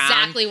on the ground. That's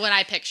exactly what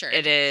I pictured.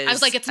 It is. I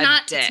was like, it's a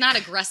not dick.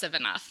 aggressive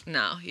enough.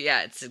 No,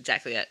 yeah, it's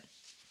exactly it.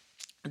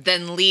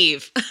 Then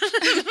leave.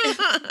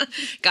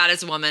 God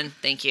is woman.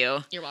 Thank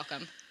you. You're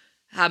welcome.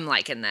 I'm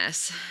liking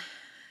this.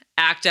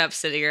 Act Up,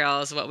 City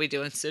Girls. What we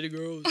doing, City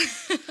Girls?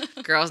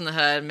 Girls in the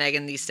Hood,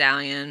 Megan Thee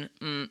Stallion.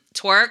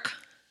 Twerk.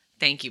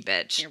 Thank you,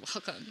 bitch. You're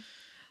welcome.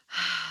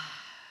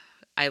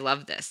 I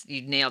love this.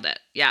 You nailed it.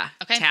 Yeah.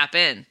 Okay. Tap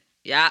in.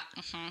 Yeah.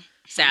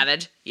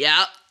 Savage.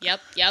 Yeah. Yep.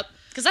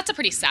 Because that's a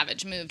pretty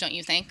savage move, don't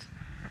you think?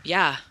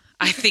 Yeah.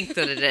 I think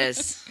that it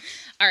is.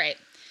 All right.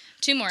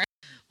 2 more.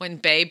 When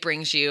Bae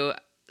brings you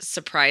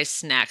surprise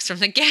snacks from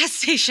the gas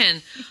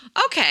station.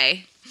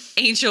 Okay.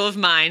 Angel of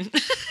Mine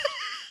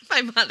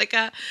by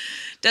Monica.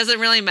 Doesn't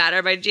Really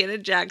Matter by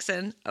Janet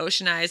Jackson.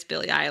 Ocean Eyes,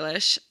 Billie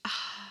Eilish.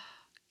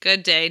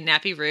 Good Day,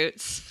 Nappy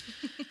Roots.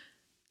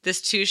 This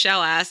Too Shall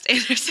Last,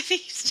 Anderson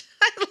East.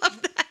 I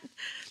love that.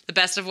 The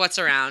Best of What's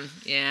Around.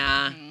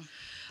 Yeah.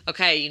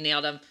 Okay, you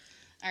nailed them.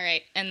 All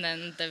right. And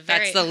then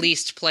That's the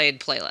least played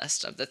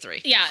playlist of the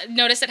 3. Yeah.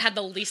 Notice it had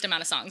the least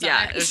amount of songs on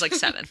Yeah, it. it was like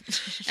 7.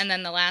 And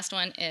then the last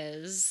one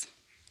is,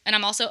 and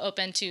I'm also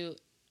open to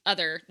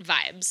other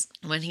vibes.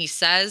 When he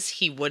says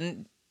he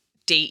wouldn't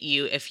date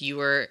you if you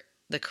were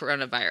the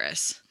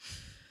coronavirus.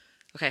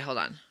 Okay, hold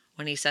on.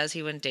 When he says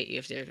he wouldn't date you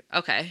if you're...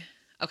 Okay.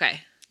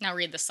 Now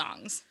read the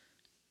songs.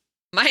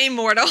 My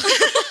Immortal.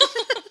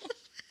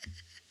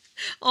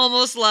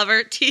 Almost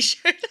Lover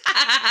t-shirt.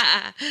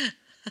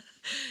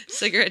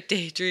 Cigarette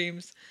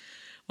Daydreams.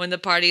 When the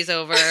Party's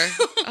Over.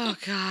 Oh,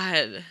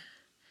 God.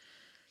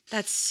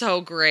 That's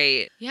so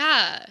great.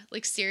 Yeah.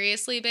 Like,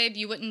 seriously, babe,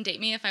 you wouldn't date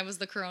me if I was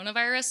the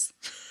coronavirus?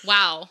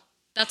 Wow.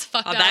 That's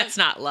fucked up. That's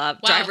not love.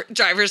 Wow.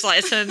 Driver's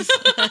license.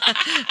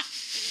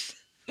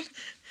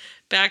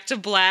 Back to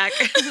Black.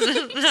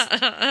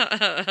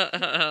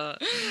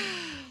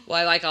 Well,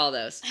 I like all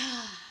those.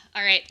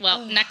 All right.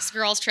 Well, next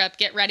girls trip,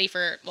 get ready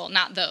for, well,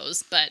 not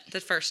those, but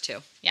The first 2.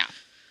 yeah.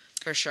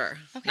 For sure.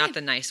 Okay. Not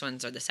the nice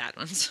ones or the sad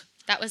ones.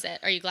 That was it.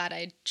 Are you glad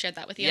I shared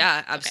that with you? Yeah,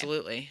 Okay.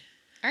 absolutely.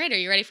 All right. Are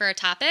you ready for a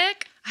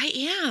topic? I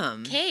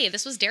am. Okay.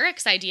 This was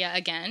Derek's idea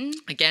again.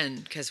 Again,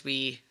 because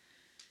we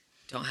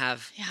don't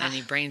have Yeah.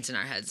 any brains in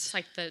our It's heads.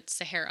 like the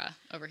Sahara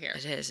over here.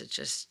 It is. It's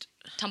just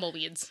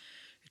Tumbleweeds.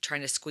 you're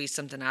trying to squeeze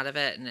something out of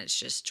it, and it's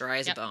just dry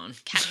as Yep. a bone.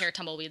 Cat hair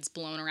tumbleweeds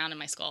blowing around in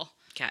my skull.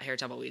 Cat hair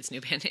tumbleweeds, new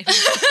band name.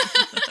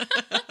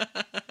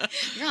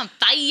 You're on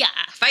fire.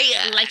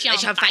 Fire! Light you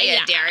on fire.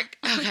 Derek.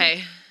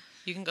 Okay,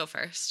 you can go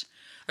first.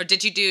 Or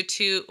did you do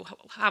 2?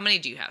 How many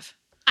do you have?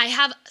 I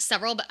have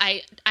several, but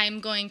I'm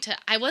going to,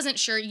 I wasn't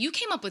sure. You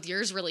came up with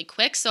yours really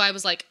quick, so I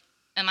was like,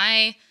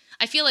 I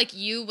feel like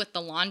you with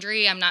the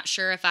laundry, I'm not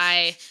sure if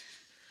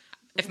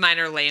If mine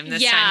are lame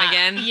this time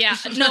again? Yeah.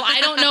 No, I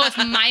don't know if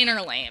mine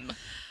are lame.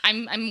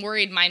 I'm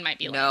worried mine might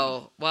be lame.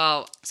 No.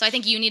 Well, So I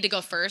think you need to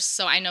go first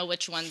so I know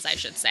which ones I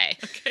should say.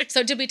 Okay.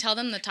 So did we tell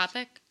them the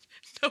topic?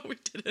 no, we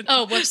didn't.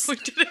 Oh, whoops. We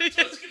didn't.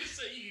 I was gonna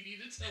say you need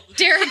to tell the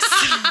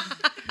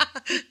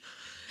Derek's.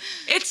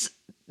 It's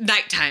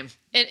nighttime.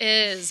 It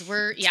is.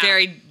 We're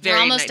very, very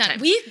we're almost nighttime.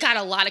 done. We got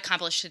a lot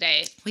accomplished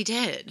today. We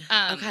did.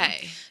 Um,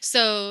 Okay.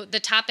 So the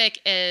topic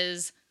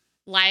is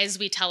lies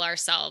we tell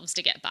ourselves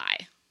to get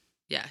by.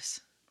 Yes.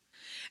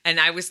 And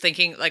I was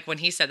thinking, like, when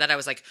he said that, I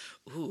was like,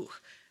 ooh,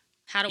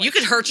 How do you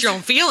could hurt your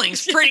own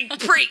feelings pretty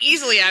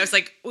easily. I was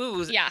like,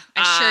 ooh. Yeah,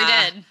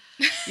 I sure did.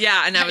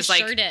 Yeah, and I was like,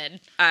 sure did.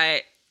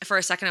 for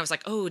a second, I was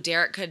like, oh,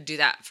 Derek could do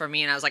that for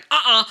me. And I was like,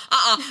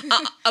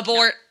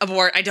 abort.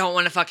 I don't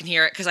want to fucking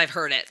hear it because I've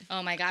heard it.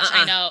 Oh my gosh,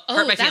 I know.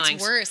 Hurt Oh, my that's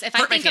feelings. worse. If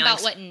Hurt my I think about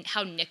feelings.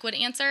 how Nick would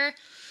answer,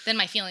 then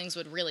my feelings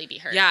would really be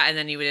hurt. Yeah, and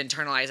then you would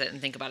internalize it and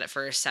think about it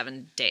for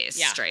 7 days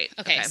Yeah. straight.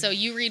 Okay, so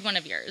you read one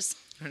of yours.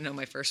 I know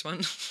my first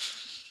one.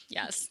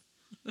 Yes.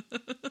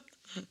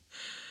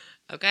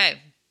 Okay.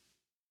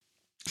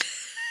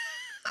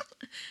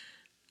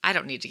 I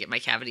don't need to get my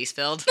cavities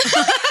filled.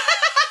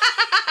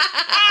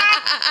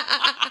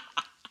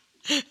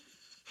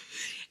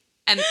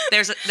 And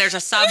there's a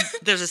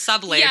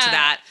sub layer to Yeah,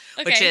 that,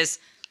 which okay. is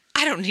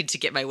I don't need to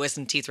get my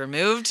wisdom teeth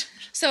removed.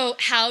 So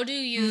how do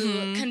you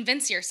Mm-hmm.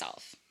 convince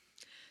yourself?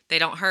 They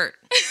don't hurt.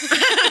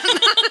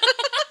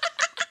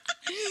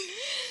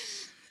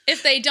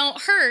 If they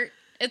don't hurt,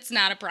 it's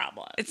not a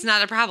problem. It's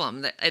not a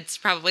problem. It's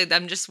probably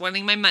them just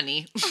wanting my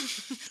money.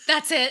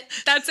 That's it.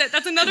 That's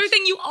another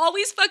thing you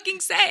always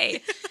fucking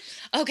say.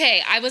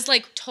 Okay, I was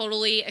like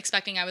totally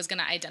expecting I was going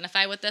to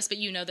identify with this, but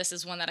you know this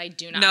is one that I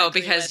do not No,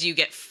 agree because with. you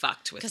get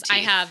fucked with Because teeth. I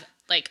have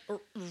like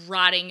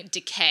rotting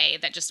decay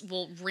that just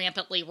will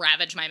rampantly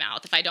ravage my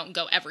mouth if I don't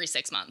go every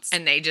 6 months.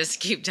 And they just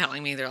keep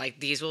telling me, they're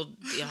like, you'll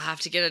have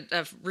to get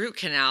a root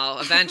canal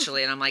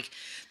eventually. And I'm like,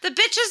 the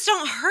bitches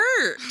don't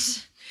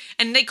hurt.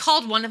 And they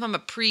called one of them a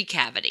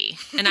pre-cavity.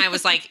 And I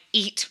was like,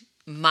 eat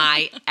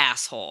my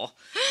asshole.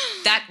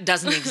 That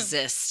doesn't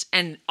exist.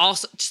 And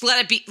also just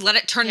let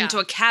it turn Yeah. into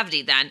a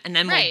cavity then, and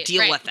then we'll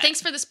deal with it.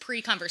 Thanks for this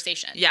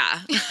pre-conversation.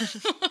 Yeah.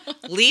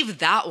 Leave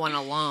that one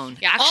alone.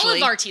 Yeah, Actually, all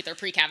of our teeth are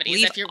pre-cavities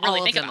leave if you all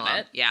really of think them about alone.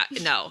 it. Yeah,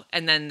 no.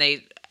 And then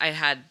I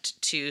had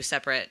 2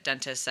 separate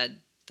dentists that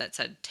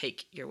said,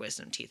 take your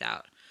wisdom teeth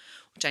out,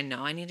 which I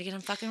know I need to get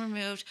them fucking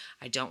removed.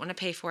 I don't want to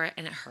pay for it,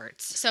 and it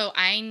hurts. So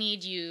I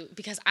need you,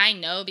 because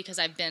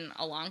I've been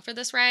along for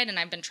this ride and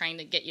I've been trying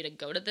to get you to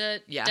go to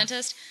the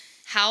dentist.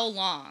 How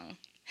long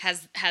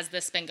has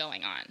this been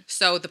going on?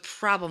 So the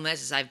problem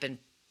is I've been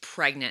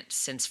pregnant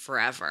since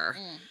forever.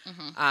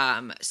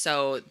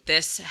 So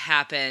this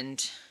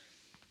happened,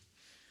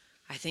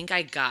 I think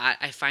I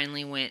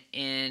finally went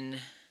in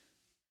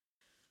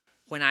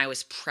when I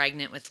was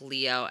pregnant with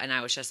Leo, and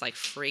I was just like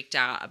freaked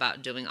out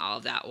about doing all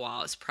of that while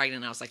I was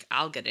pregnant. I was like,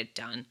 I'll get it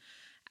done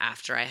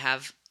after I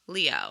have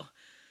Leo.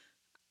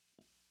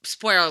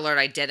 Spoiler alert,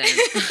 I didn't.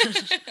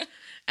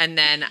 And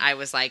then I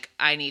was like,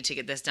 I need to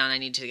get this done. I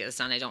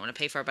don't want to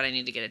pay for it, but I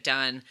need to get it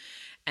done.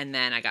 And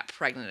then I got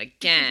pregnant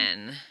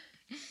again.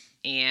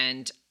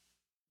 And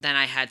then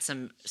I had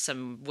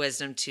some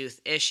wisdom tooth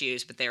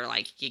issues, but they were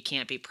like, you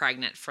can't be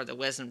pregnant for the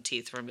wisdom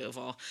teeth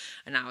removal.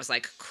 And I was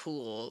like,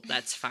 cool,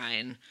 that's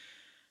fine.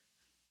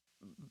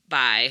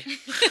 Bye.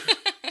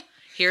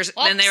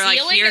 Then they were see like,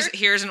 you later.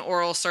 here's an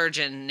oral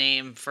surgeon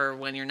name for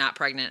when you're not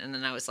pregnant. And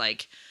then I was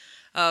like,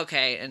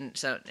 okay.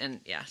 So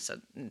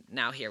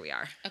now here we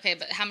are. Okay,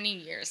 but how many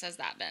years has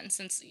that been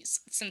since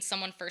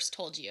someone first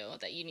told you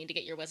that you need to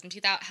get your wisdom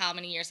teeth out? How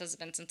many years has it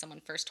been since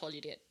someone first told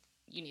you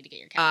you need to get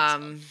your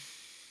cavities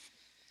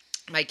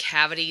filled? My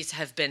cavities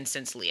have been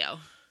since Leo.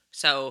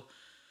 So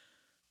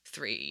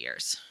 3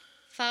 years.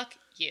 Fuck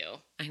you.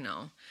 I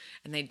know.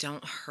 And they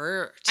don't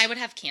hurt. I would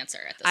have cancer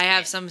at this I point.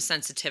 have some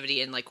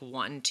sensitivity in like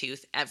one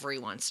tooth every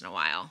once in a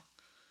while.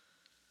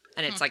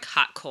 And it's like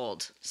hot,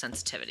 cold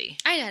sensitivity.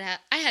 I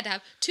had to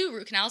have 2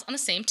 root canals on the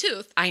same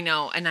tooth. I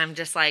know. And I'm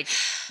just like,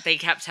 they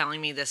kept telling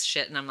me this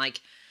shit. And I'm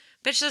like,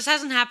 bitch, this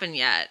hasn't happened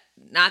yet.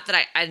 Not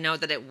that I know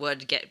that it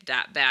would get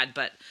that bad,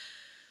 but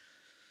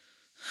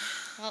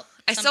Well,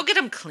 I still get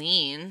them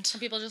cleaned. Some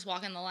people just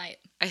walk in the light.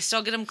 I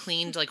still get them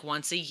cleaned like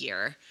once a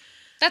year.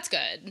 That's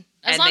good.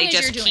 As and long they as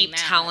just you're doing keep that.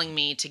 telling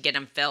me to get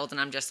them filled. And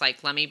I'm just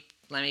like, let me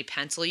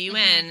pencil you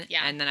in.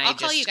 Yeah. And then I'll I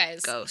call just you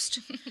guys. ghost.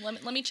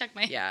 let me check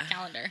my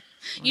calendar.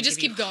 I'm You just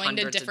gonna give keep going to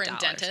hundreds of different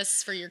dollars.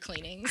 dentists for your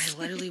cleanings. I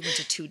literally went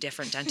to 2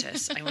 different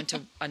dentists. I went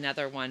to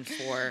another one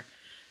for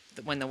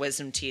when the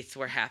wisdom teeth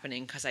were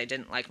happening because I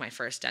didn't like my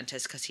first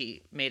dentist because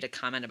he made a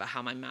comment about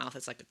how my mouth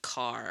is like a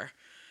car.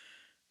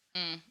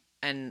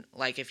 And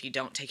like if you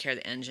don't take care of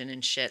the engine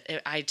and shit,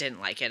 I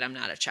didn't like it. I'm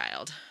not a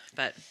child.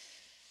 But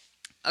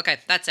okay,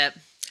 that's it.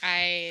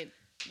 I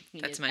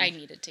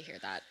needed to hear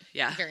that.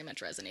 Yeah. It very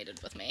much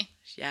resonated with me.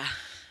 Yeah.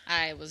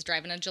 I was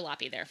driving a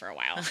jalopy there for a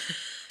while.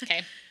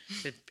 Okay.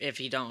 If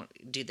you don't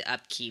do the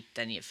upkeep,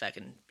 then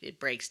it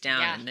breaks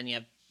down and then you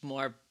have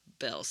more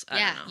bills. I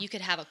don't know. You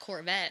could have a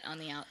Corvette on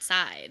the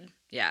outside.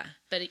 Yeah.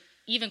 But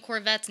even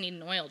Corvettes need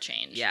an oil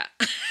change. Yeah.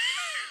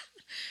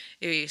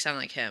 You sound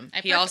like him.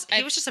 He was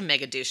just a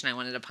mega douche, and I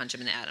wanted to punch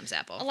him in the Adam's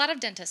apple. A lot of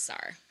dentists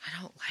are. I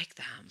don't like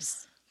them.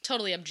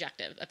 Totally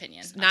objective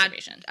opinion. Not.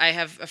 Observation. I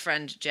have a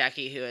friend,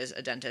 Jackie, who is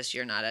a dentist.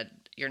 You're not a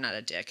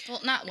dick.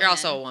 Well, not women. You're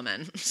also a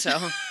woman, so.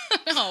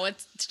 No,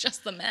 it's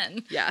just the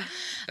men. Yeah.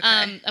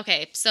 Okay.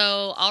 Okay,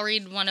 so I'll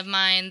read one of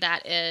mine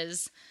that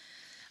is,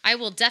 I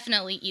will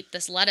definitely eat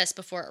this lettuce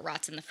before it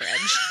rots in the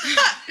fridge.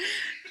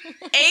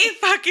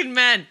 Fucking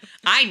men.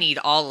 I need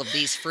all of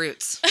these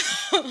fruits.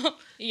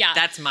 Yeah.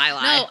 That's my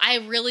lie. No, I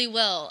really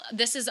will.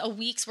 This is a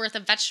week's worth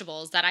of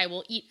vegetables that I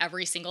will eat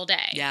every single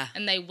day. Yeah.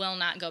 And they will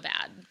not go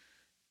bad.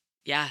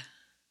 Yeah.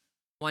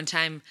 One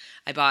time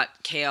I bought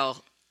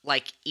kale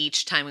like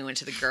each time we went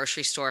to the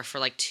grocery store for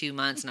like 2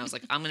 months, and I was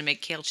like, I'm going to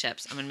make kale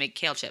chips. I'm going to make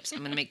kale chips. I'm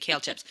going to make kale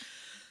chips.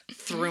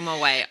 Threw them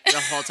away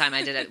the whole time.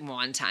 I did it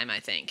one time,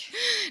 I think.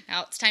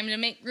 Now it's time to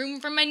make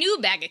room for my new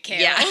bag of kale.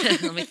 Yeah.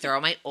 Let me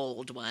throw my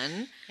old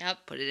one.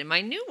 Yep. Put it in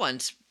my new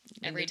ones.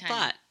 Every time.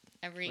 Butt.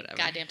 Every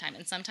goddamn time.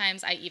 And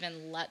sometimes I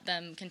even let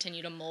them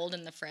continue to mold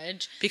in the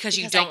fridge. Because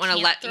you don't want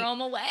to throw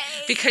them away.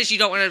 Because you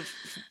don't want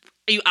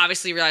to. You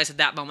obviously realize at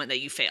that moment that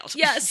you failed.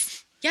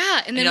 Yes.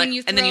 Yeah. And then when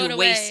you throw it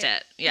away, waste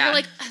it. Yeah. You're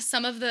like,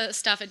 some of the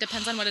stuff, it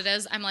depends on what it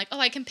is. I'm like,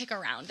 I can pick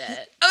around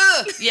it.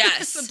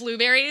 Yes. The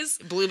blueberries,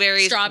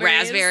 strawberries,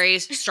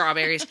 raspberries,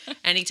 strawberries,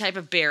 any type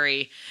of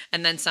berry.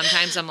 And then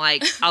sometimes I'm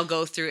like, I'll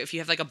go through, if you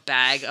have like a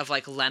bag of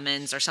like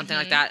lemons or something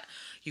like that,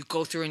 you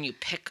go through and you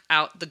pick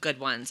out the good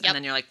ones. Yep. And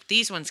then you're like,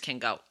 these ones can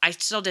go. I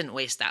still didn't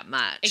waste that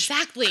much.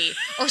 Exactly.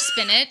 Or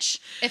spinach.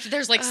 If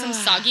there's like some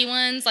soggy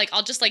ones, like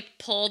I'll just like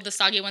pull the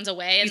soggy ones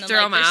away and then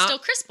throw them there's out. Still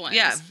crisp ones.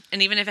 Yeah.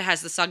 And even if it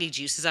has the soggy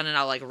juices on it,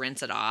 I'll like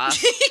rinse it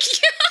off.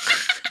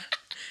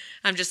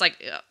 I'm just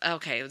like,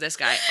 okay, this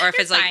guy. Or if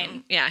it's fine.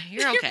 like, yeah,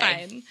 you're okay.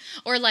 You're fine.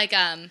 Or like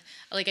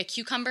a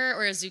cucumber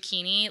or a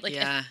zucchini, like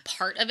if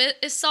part of it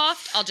is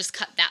soft, I'll just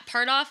cut that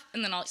part off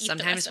and then I'll eat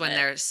Sometimes the rest when of it.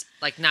 they're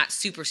like not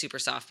super, super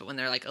soft, but when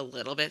they're like a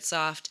little bit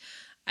soft,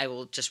 I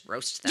will just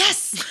roast them.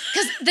 Yes,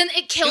 because then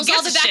it kills Who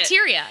all gives the a shit?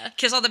 bacteria.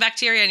 Kills all the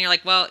bacteria, and you're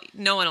like, well,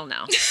 no one will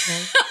know.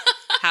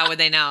 How would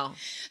they know?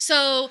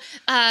 So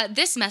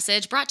this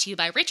message brought to you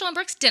by Rachel and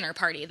Brooke's dinner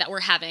party that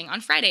we're having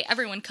on Friday.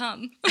 Everyone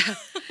come.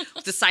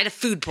 The side of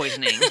food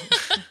poisoning.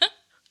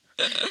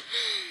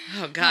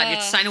 Oh, God, you have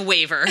to sign a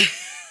waiver.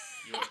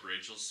 You know what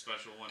Rachel's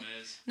special one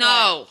is?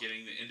 No.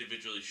 Getting the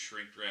individually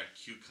shrink-wrapped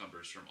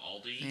cucumbers from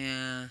Aldi.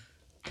 Yeah.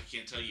 I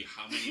can't tell you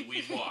how many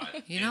we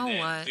bought. You know and then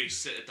what? They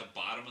sit at the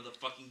bottom of the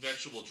fucking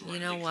vegetable drawer. You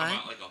know and they what? come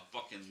out like a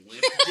fucking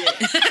limp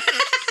dick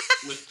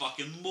with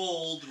fucking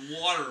mold and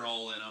water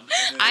all in them.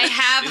 I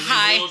have there's a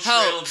high little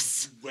trail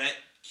hopes. of wet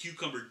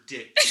cucumber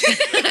dick.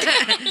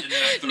 And then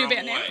I throw New them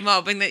band name. away. I'm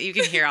hoping that you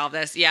can hear all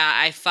this. Yeah,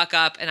 I fuck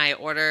up and I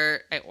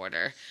order. Well,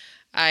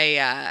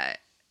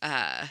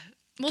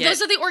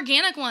 those are the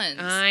organic ones.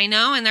 I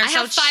know, and they're I so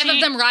have 5 cheap. of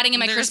them rotting in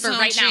my They're crisper so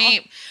right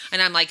cheap.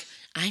 And I'm like,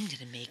 I'm going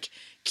to make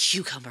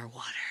cucumber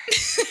water.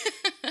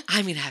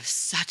 I'm going to have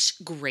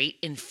such great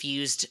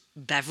infused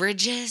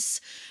beverages.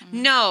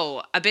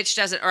 No, a bitch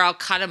doesn't. Or I'll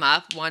cut them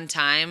up one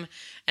time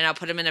and I'll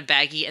put them in a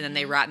baggie and then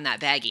they rot in that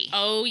baggie.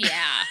 Oh,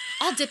 yeah.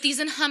 I'll dip these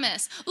in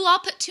hummus. Ooh, I'll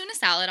put tuna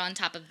salad on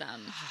top of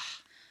them.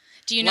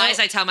 Do you know? Lies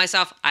I tell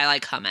myself, I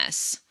like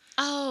hummus.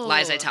 Oh.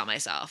 Lies I tell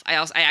myself. I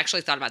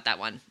actually thought about that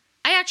one.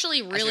 I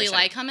actually really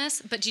like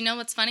hummus, but do you know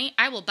what's funny?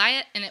 I will buy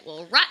it and it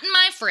will rot in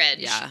my fridge.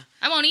 Yeah.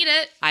 I won't eat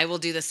it. I will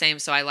do the same.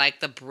 So I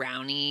like the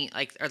brownie,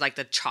 or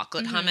the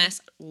chocolate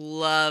hummus.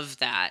 Love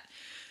that.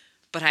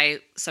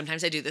 But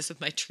sometimes I do this with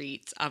my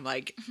treats. I'm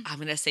like, I'm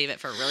going to save it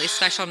for a really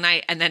special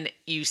night. And then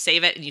you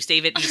save it and you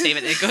save it and you save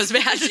it and it goes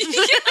bad.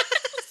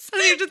 So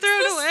you have to throw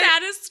it away.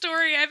 Saddest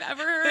story I've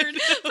ever heard.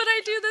 But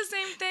I do the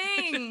same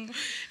thing.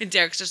 And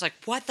Derek's just like,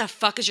 what the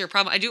fuck is your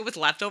problem? I do it with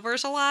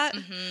leftovers a lot.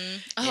 Mm-hmm.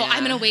 Oh, yeah.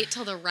 I'm going to wait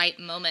till the right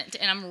moment.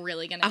 And I'm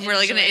really going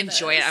to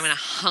enjoy it. I'm going to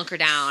hunker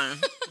down.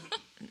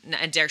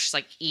 And Derek's just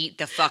like, eat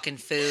the fucking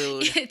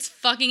food. It's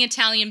fucking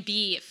Italian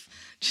beef.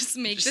 Just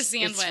make the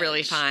sandwich. It's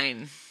really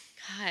fine.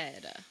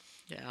 God.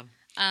 Yeah.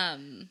 I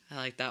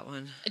like that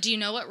one. Do you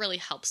know what really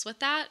helps with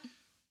that?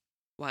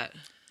 What?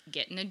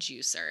 Getting a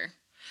juicer.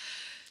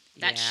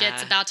 That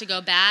shit's about to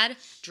go bad.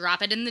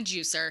 Drop it in the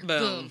juicer.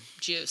 Boom.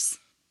 Juice.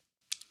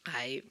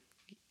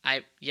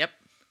 Yep.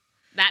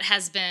 That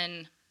has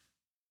been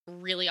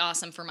really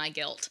awesome for my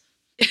guilt.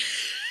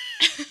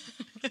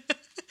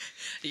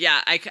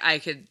 Yeah, I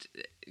could,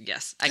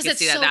 yes. I could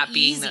see that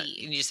being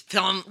easy. You just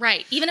fill them.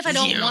 Right. Even if I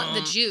don't want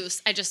the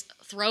juice, I just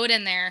throw it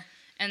in there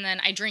and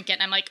then I drink it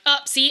and I'm like, oh,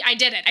 see, I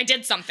did it. I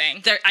did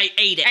something. I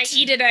ate it. I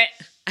eated it.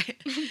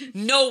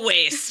 No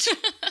waste.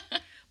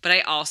 But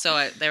I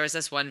also, there was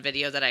this one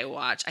video that I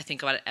watch. I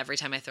think about it every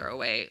time I throw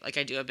away. Like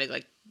I do a big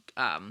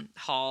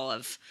haul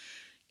of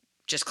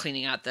just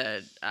cleaning out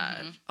the,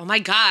 oh my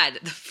God,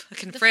 the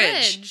fucking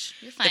fridge.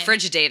 You're fine. The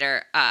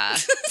Frigidator. God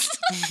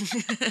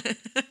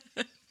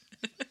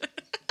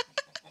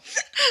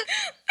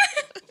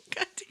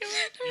damn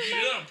it. Did you do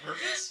that on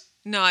purpose?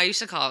 No, I used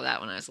to call it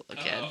that when I was a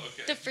little kid. Oh,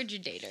 okay. The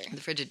Frigidator.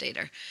 The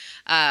Frigidator.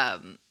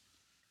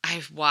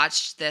 I've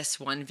watched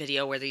this one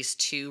video where these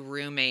two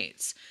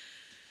roommates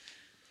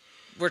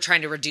were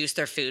trying to reduce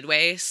their food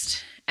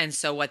waste. And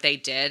so what they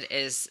did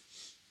is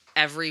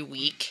every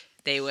week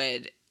they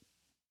would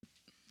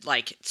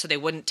so they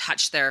wouldn't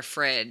touch their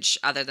fridge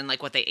other than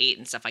what they ate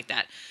and stuff like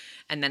that.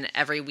 And then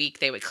every week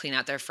they would clean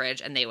out their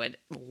fridge and they would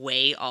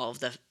weigh all of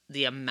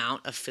the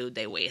amount of food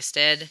they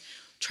wasted,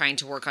 trying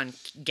to work on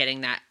getting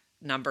that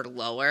number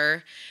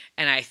lower.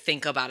 And I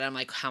think about it, I'm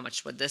like, how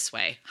much would this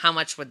weigh? How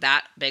much would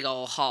that big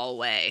old haul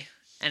weigh?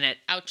 And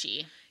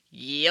ouchie.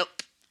 Yep.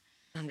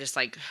 I'm just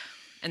like,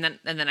 and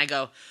then I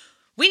go,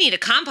 we need a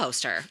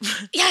composter.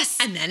 Yes.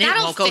 And then it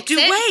won't go to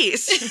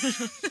waste.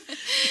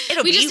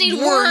 We just need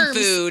worm worms.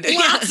 Food.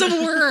 Lots of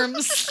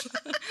worms.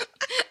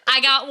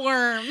 I got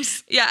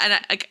worms.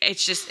 Yeah, and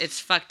it's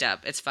fucked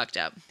up. It's fucked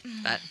up.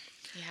 But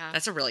yeah,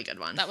 that's a really good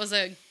one. That was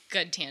a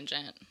good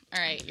tangent. All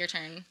right, your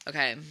turn.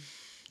 Okay.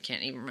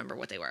 Can't even remember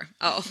what they were.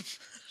 Oh.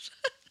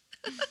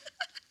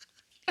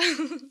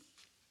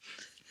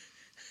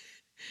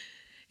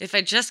 If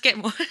I just get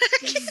more...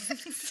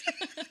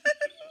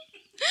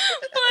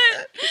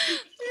 What?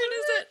 What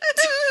is it?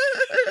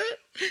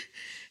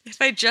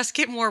 If I just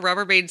get more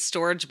Rubbermaid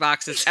storage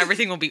boxes,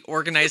 everything will be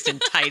organized and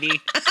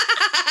tidy.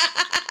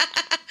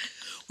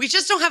 We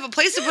just don't have a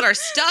place to put our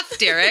stuff,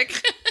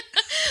 Derek.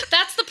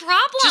 That's the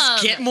problem.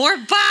 Just get more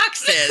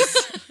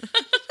boxes.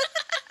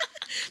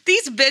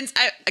 These bins,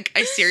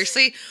 I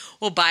seriously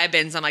will buy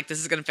bins. I'm like, this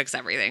is going to fix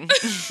everything.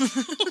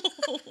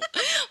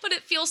 But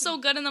it feels so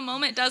good in the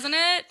moment, doesn't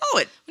it?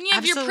 Oh, when you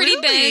have your pretty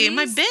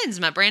bins.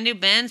 My brand new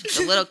bins with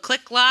the little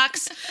click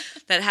locks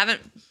that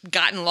haven't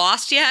gotten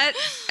lost yet.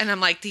 And I'm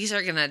like, these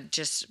are going to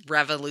just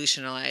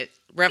revolutionize.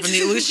 Oh my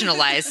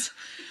God.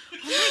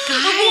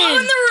 I'm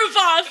blowing the roof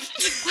off.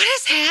 What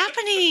is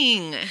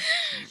happening?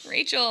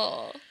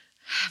 Rachel.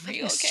 Are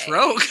you okay?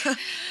 Stroke.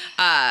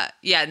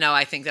 Yeah, no,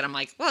 I think that I'm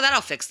like, well,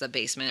 that'll fix the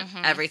basement.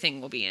 Mm-hmm.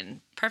 Everything will be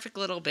in perfect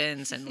little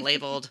bins and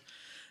labeled.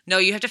 No,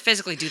 you have to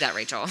physically do that,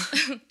 Rachel.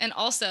 And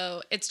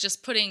also, it's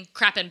just putting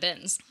crap in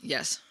bins.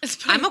 Yes.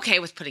 I'm okay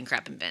with putting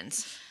crap in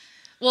bins.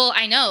 Well,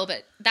 I know,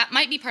 but that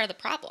might be part of the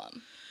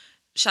problem.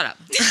 Shut up.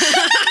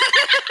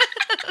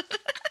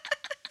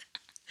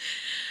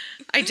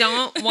 I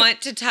don't want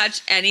to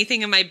touch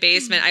anything in my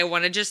basement. I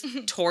want to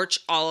just torch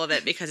all of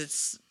it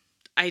because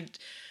I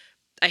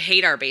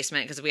hate our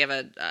basement because we have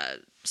a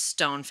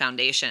stone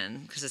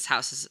foundation because this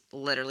house is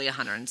literally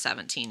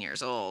 117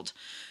 years old.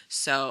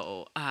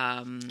 So,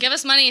 give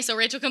us money so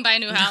Rachel can buy a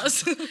new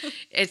house.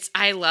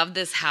 I love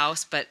this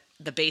house, but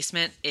the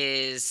basement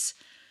is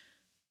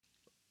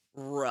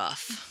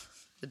rough.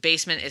 The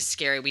basement is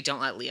scary. We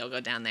don't let Leo go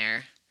down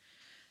there.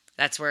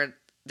 That's where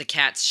the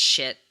cats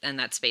shit, and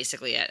that's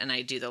basically it. And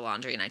I do the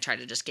laundry, and I try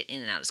to just get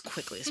in and out as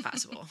quickly as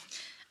possible.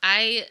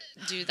 I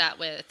do that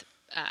with,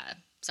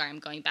 sorry, I'm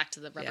going back to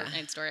the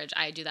Rubbermaid storage.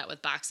 I do that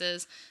with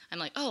boxes. I'm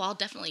like, oh, I'll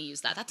definitely use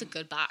that. That's a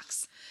good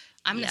box.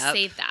 I'm going to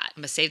save that.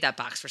 I'm going to save that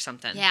box for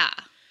something. Yeah.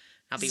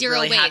 I'll be Zero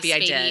really waste, happy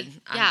baby. I did.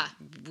 Yeah.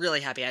 I'm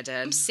really happy I did.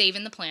 I'm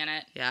saving the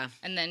planet. Yeah.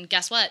 And then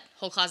guess what?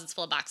 Whole closet's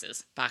full of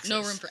boxes. Boxes.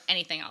 No room for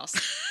anything else.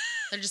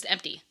 They're just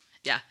empty.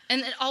 Yeah.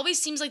 And it always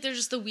seems like they're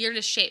just the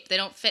weirdest shape. They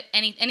don't fit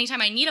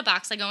anytime I need a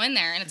box, I go in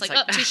there and it's like,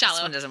 oh, too shallow.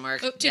 This one doesn't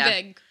work. Oh, too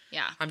big.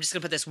 Yeah. I'm just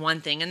going to put this one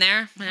thing in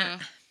there.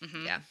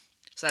 Mm-hmm. Yeah.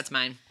 So that's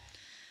mine.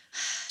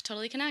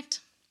 Totally connect.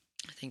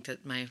 I think that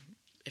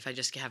if I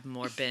just have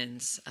more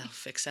bins, I'll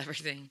fix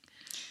everything.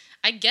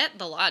 I get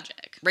the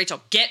logic.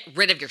 Rachel, get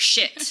rid of your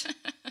shit.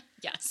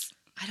 Yes.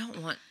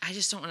 I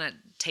just don't want to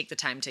take the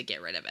time to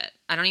get rid of it.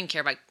 I don't even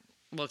care about,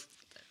 we'll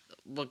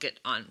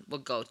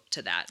go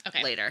to that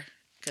later.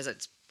 Because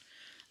it's.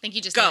 I think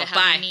you just need to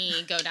have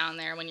me go down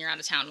there when you're out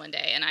of town one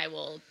day, and I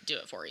will do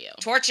it for you.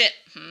 Torch it.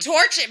 Mm-hmm.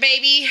 Torch it,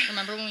 baby.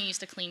 Remember when we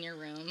used to clean your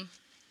room?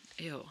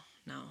 Ew,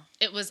 no.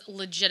 It was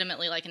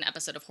legitimately like an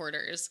episode of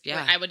Hoarders. Yeah.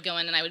 Where I would go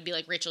in and I would be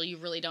like, Rachel, you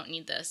really don't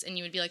need this. And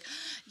you would be like,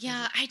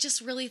 yeah, I just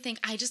really think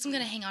I'm going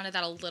to hang on to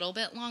that a little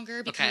bit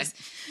longer because...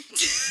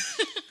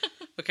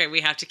 Okay,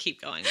 we have to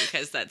keep going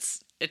because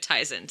it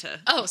ties into...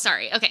 Oh,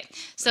 sorry. Okay.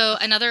 So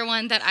another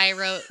one that I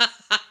wrote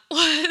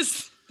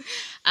was...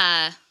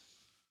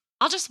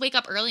 I'll just wake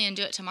up early and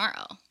do it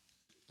tomorrow.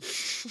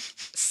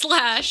 /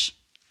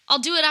 I'll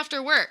do it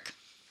after work.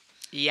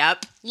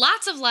 Yep.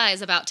 Lots of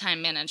lies about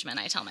time management,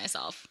 I tell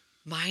myself.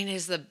 Mine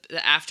is the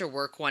after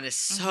work one is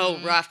so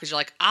rough because you're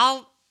like,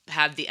 I'll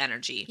have the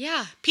energy.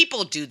 Yeah.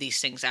 People do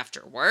these things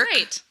after work.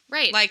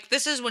 Right. Like,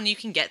 this is when you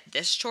can get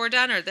this chore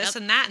done or this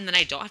and that, and then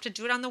I don't have to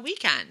do it on the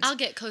weekend. I'll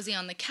get cozy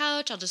on the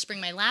couch. I'll just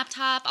bring my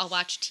laptop. I'll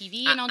watch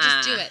TV, and I'll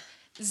just do it.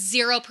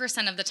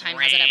 0% of the time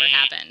has it ever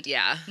happened.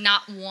 Yeah.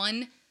 Not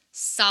one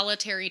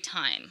solitary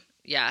time.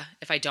 Yeah.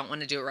 If I don't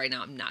want to do it right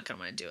now, I'm not going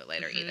to want to do it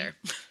later either.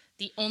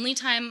 The only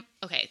time,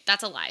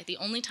 that's a lie. The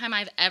only time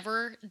I've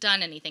ever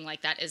done anything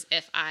like that is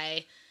if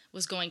I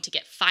was going to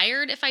get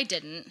fired if I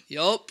didn't.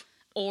 Yup.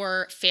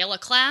 Or fail a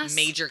class.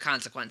 Major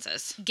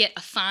consequences. Get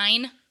a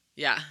fine.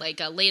 Yeah. Like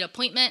a late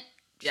appointment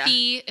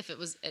fee if it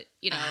was,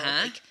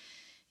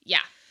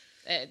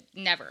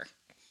 never,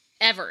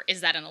 ever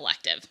is that an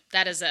elective.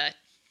 That's a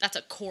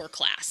core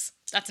class.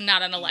 That's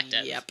not an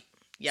elective. Yep.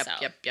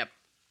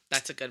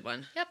 That's a good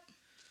one. Yep.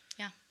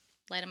 Yeah.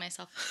 Lie to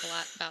myself a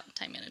lot about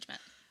time management.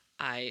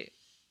 I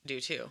do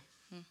too.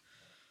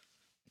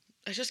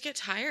 I just get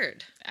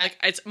tired. I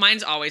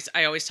always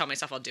tell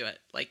myself I'll do it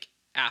like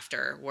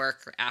after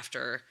work or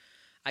after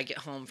I get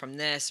home from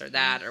this or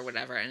that or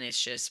whatever. And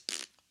it's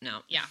just, no.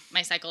 Yeah.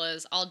 My cycle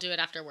is I'll do it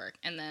after work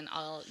and then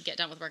I'll get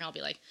done with work and I'll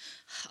be like,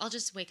 I'll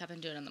just wake up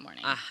and do it in the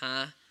morning.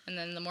 Uh-huh. And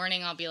then in the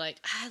morning I'll be like,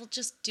 I'll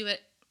just do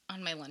it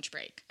on my lunch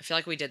break. I feel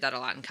like we did that a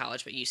lot in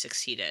college, but you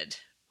succeeded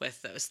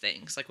with those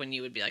things. Like when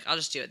you would be like, I'll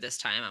just do it this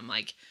time. I'm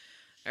like,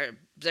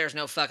 there's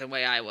no fucking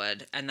way I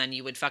would. And then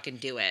you would fucking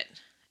do it.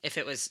 If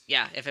it was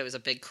a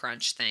big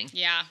crunch thing.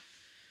 Yeah.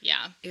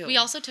 Yeah. Ew. We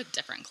also took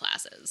different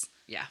classes.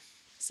 Yeah.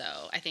 So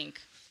I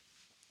think.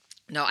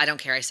 No, I don't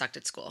care. I sucked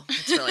at school.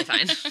 It's really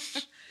fine.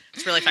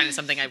 It's really fine. It's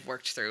something I've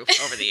worked through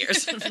over the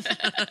years.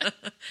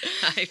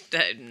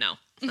 No.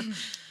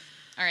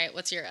 All right.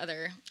 What's your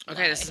other?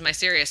 Okay. This is my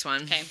serious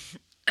one. Okay.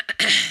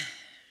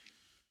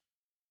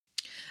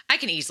 I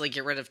can easily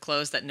get rid of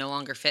clothes that no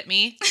longer fit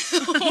me.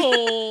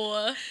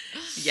 Oh.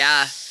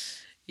 Yeah.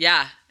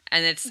 Yeah.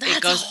 And it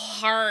goes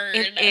hard.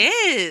 It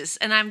is.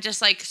 And I'm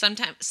just like,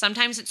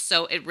 sometimes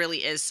it really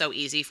is so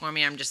easy for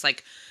me. I'm just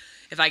like,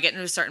 if I get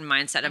into a certain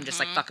mindset, I'm just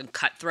like fucking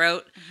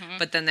cutthroat.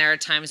 But then there are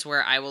times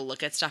where I will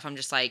look at stuff. I'm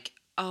just like,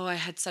 oh, I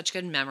had such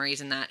good memories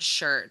in that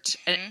shirt.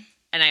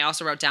 And I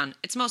also wrote down,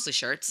 it's mostly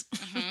shirts.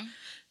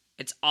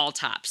 It's all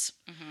tops.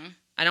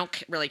 I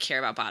don't really care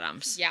about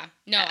bottoms. Yeah.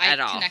 No, I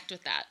connect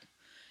with that.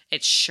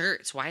 It's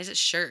shirts. Why is it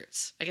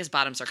shirts? I guess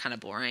bottoms are kind of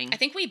boring. I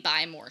think we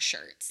buy more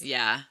shirts.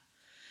 Yeah.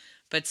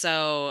 But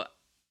so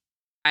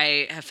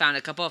I have found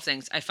a couple of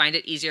things. I find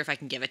it easier if I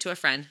can give it to a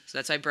friend. So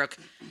that's why Brooke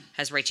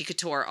has Rachie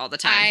Couture all the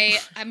time.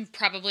 I'm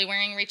probably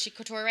wearing Rachie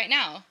Couture right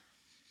now.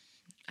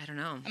 I don't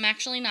know. I'm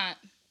actually not.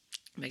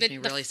 Makes me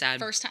really sad.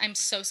 First time, I'm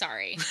so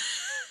sorry.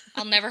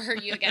 I'll never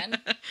hurt you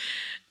again.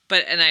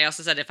 And I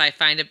also said if I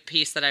find a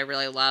piece that I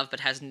really love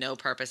but has no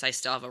purpose, I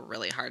still have a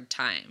really hard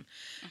time.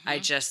 I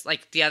just,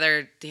 like, the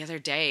other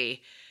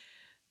day,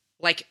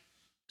 like,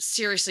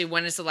 seriously,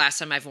 when is the last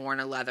time I've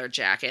worn a leather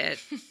jacket?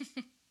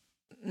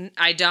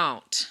 I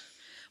don't.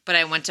 But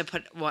I went to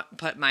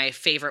put my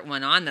favorite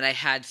one on that I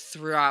had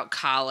throughout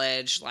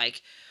college,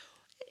 like,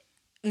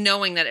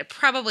 knowing that it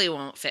probably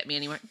won't fit me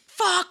anymore.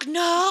 Fuck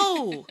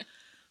no!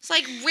 It's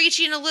like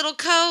reaching in a little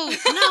coat.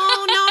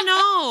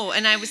 No.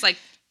 And I was like,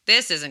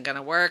 this isn't going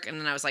to work. And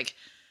then I was like,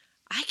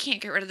 I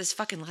can't get rid of this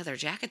fucking leather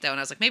jacket, though. And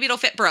I was like, maybe it'll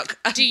fit Brooke.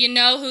 Do you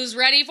know who's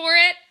ready for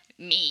it?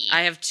 Me.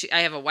 I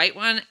have a white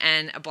one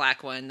and a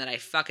black one that I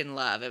fucking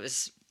love. It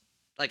was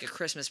like a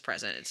Christmas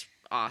present. It's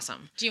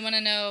awesome. Do you want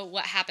to know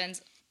what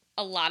happens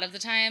a lot of the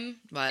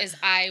time? What? Is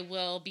I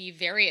will be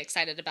very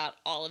excited about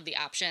all of the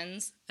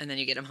options. And then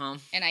you get them home.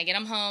 And I get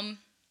them home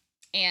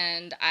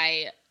and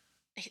I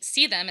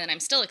see them and I'm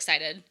still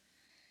excited.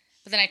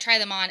 But then I try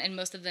them on and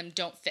most of them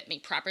don't fit me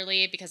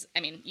properly because,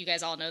 I mean, you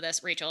guys all know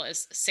this. Rachel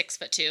is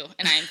 6'2"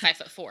 and I am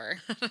 5'4".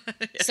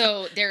 Yeah.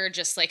 So there are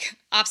just like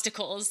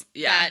obstacles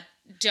that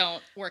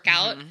don't work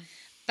out,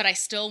 but I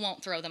still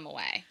won't throw them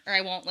away or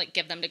I won't like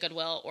give them to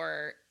Goodwill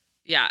or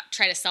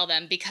try to sell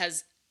them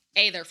because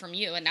A, they're from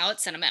you and now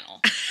it's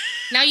sentimental.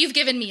 Now you've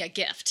given me a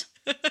gift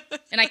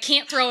and I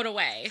can't throw it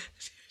away.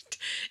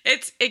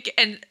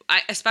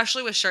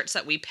 Especially with shirts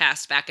that we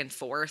passed back and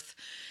forth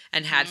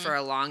and had for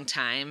a long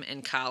time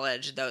in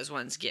college, those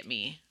ones get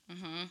me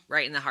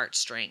right in the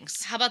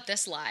heartstrings. How about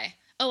this lie?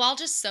 Oh, I'll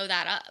just sew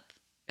that up.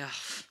 Ugh.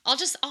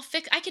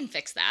 I can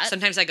fix that.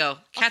 Sometimes I go,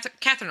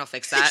 Catherine will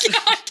fix that. Yeah,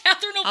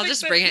 Catherine will I'll fix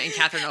just it. bring it and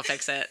Catherine will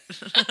fix it.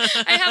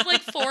 I have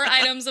like 4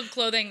 items of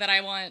clothing that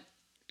I want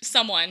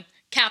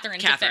Catherine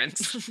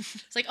to fix.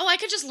 It's like, oh, I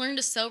could just learn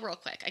to sew real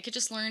quick. I could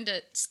just learn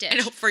to stitch. I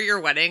know for your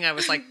wedding, I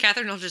was like,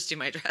 Catherine will just do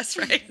my dress,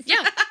 right?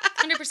 Yeah,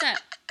 100%.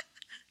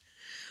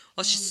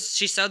 Well,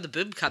 she sewed the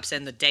boob cups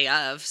in the day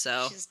of,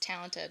 so. She's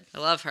talented. I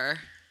love her.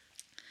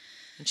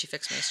 And she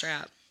fixed my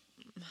strap.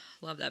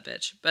 Love that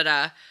bitch.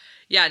 But,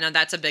 yeah, no,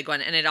 that's a big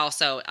one. And it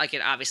also, like,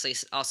 it obviously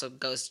also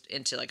goes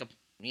into, like, a,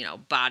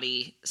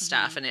 body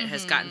stuff. And it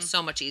has gotten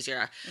so much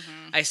easier.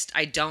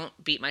 I don't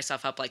beat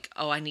myself up like,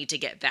 oh, I need to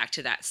get back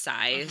to that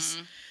size.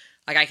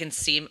 Like, I can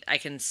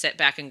sit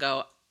back and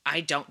go,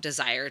 I don't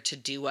desire to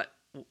do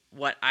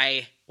what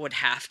I would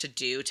have to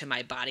do to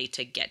my body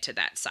to get to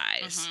that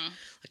size.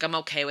 Like, I'm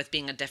okay with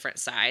being a different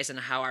size and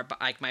how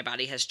my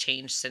body has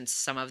changed since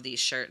some of these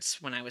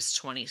shirts when I was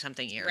 20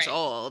 something years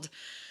old.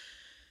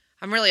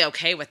 I'm really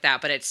okay with that,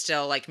 but it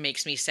still like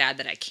makes me sad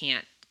that I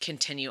can't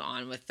continue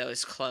on with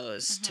those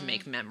clothes to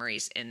make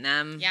memories in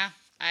them. Yeah,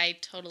 I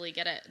totally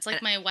get it. It's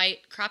like my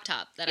white crop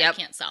top that I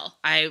can't sell.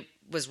 I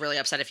was really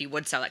upset if you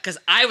would sell it because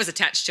I was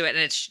attached to it and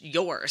it's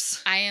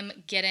yours. I am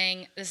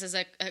getting, this is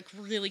a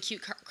really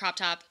cute crop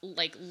top,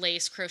 like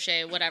lace,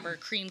 crochet, whatever,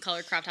 cream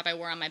colored crop top I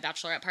wore on my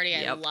bachelorette party.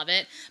 I love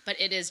it, but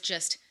it is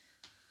just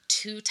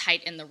too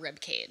tight in the rib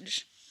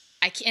cage.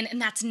 I can't,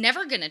 and that's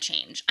never going to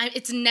change.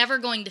 It's never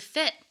going to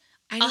fit.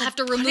 I'll have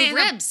to remove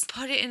ribs.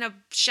 Put it in a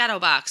shadow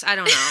box. I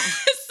don't know.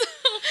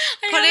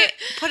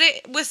 Put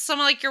it with some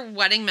like your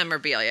wedding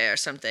memorabilia or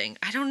something.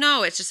 I don't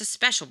know. It's just a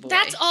special boy.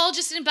 That's all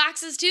just in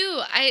boxes too.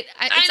 I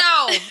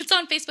know. It's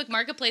on Facebook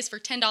Marketplace for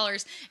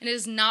 $10 and it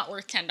is not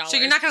worth $10. So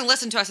you're not going to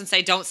listen to us and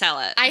say don't sell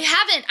it. I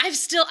haven't.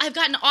 I've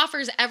gotten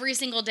offers every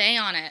single day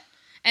on it.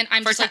 And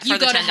I'm just like, you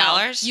go to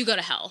hell. You go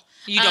to hell.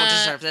 You don't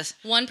deserve this.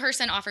 One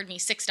person offered me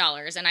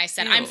 $6 and I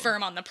said, I'm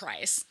firm on the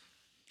price.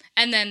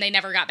 And then they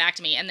never got back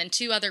to me. And then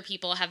 2 other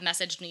people have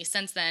messaged me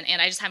since then,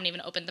 and I just haven't even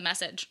opened the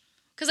message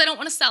because I don't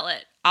want to sell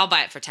it. I'll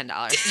buy it for $10.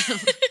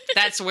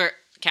 That's where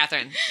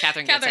Catherine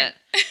gets it.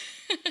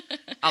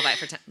 I'll buy it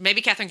for $10. Maybe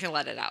Catherine can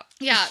let it out.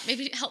 Yeah,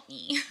 maybe help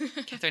me.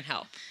 Catherine,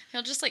 help.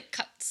 He'll just like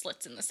cut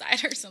slits in the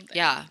side or something.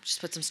 Yeah, just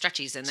put some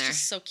stretchies in there. It's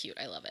just so cute.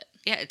 I love it.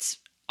 Yeah, it's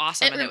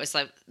awesome, and it was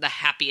like the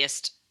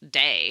happiest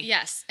day.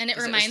 Yes, and it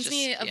reminds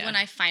me of when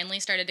I finally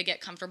started to get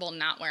comfortable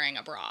not wearing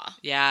a bra.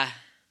 Yeah.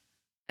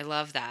 I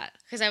love that.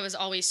 Because I was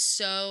always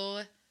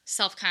so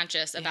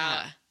self-conscious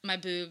about my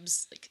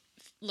boobs like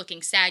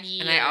looking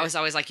saggy. And I was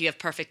always like, you have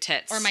perfect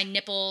tits. Or my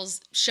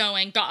nipples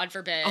showing, God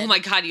forbid. Oh my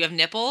God, you have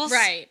nipples?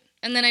 Right.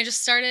 And then I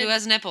just started. Who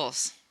has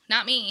nipples?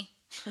 Not me.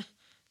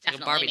 Like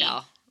a Barbie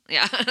doll.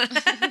 Yeah.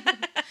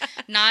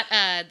 Not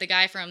the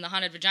guy from the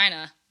Haunted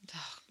Vagina.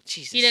 Oh,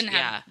 Jesus. He didn't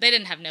have, they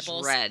didn't have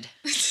nipples. Red.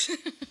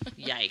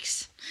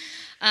 Yikes.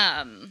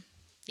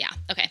 Yeah,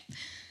 okay.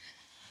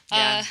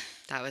 Yeah,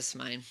 that was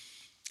mine.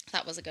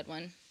 That was a good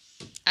one.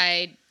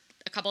 A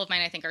couple of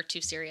mine I think are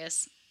too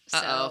serious,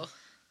 so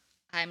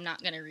I'm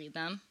not gonna read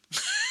them.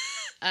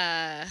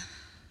 Let's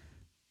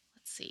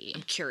see.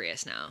 I'm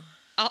curious now.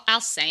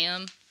 I'll say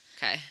them.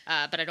 Okay.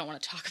 But I don't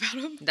want to talk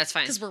about them. That's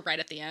fine. Because we're right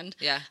at the end.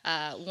 Yeah.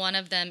 One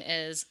of them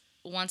is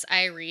once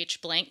I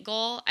reach blank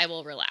goal, I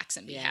will relax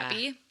and be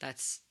happy.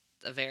 That's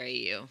a very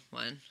you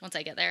one. Once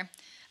I get there.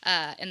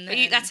 And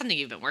then that's something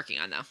you've been working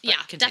on though. Yeah,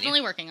 continue.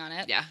 definitely working on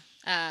it.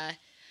 Yeah.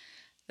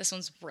 This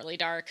one's really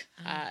dark.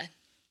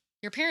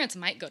 Your parents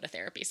might go to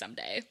therapy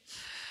someday.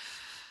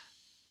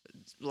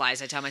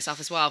 Lies I tell myself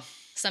as well.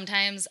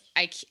 Sometimes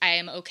I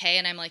am okay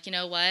and I'm like, you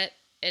know what?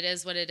 It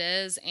is what it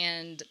is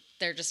and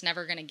they're just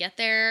never going to get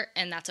there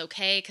and that's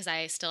okay because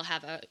I still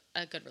have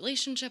a good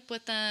relationship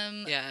with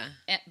them. Yeah.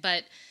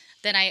 But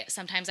then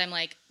sometimes I'm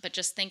like, but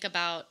just think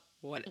about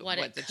what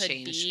it could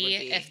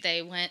be if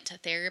they went to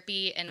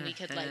therapy and we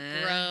could like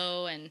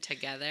grow and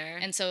together.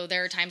 And so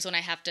there are times when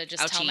I have to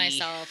just tell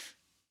myself,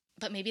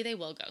 but maybe they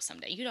will go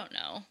someday. You don't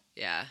know.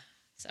 Yeah.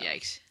 So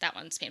yikes. That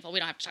one's painful. We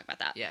don't have to talk about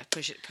that. Yeah.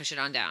 Push it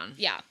on down.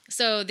 Yeah.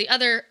 So the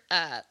other,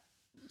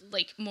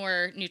 like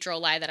more neutral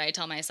lie that I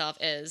tell myself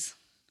is,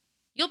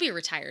 you'll be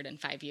retired in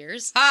 5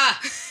 years. Oh.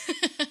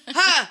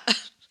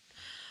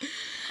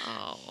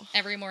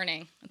 Every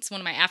morning. It's one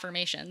of my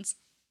affirmations.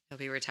 You'll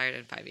be retired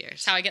in 5 years.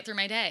 It's how I get through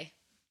my day.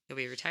 You'll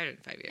be retired in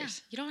 5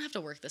 years. Yeah. You don't have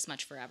to work this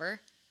much forever.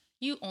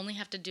 You only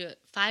have to do it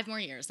 5 more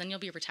years, then you'll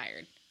be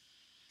retired.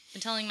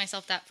 Been telling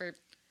myself that for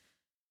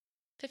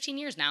 15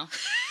 years now.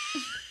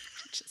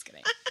 Just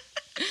kidding.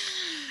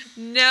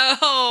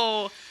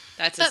 No.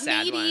 That's a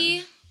sad maybe,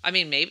 one. I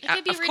mean, maybe. I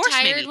could be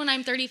retired when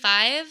I'm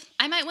 35.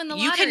 I might win the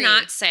lottery. You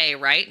cannot say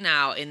right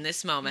now in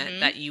this moment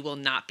that you will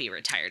not be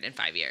retired in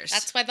 5 years.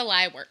 That's why the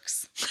lie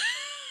works.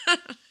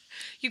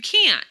 You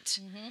can't.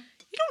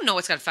 You don't know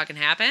what's gonna fucking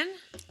happen.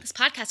 This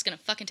podcast's gonna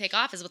fucking take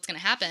off is what's gonna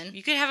happen.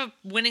 You could have a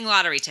winning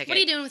lottery ticket. What are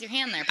you doing with your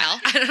hand there, pal?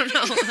 I don't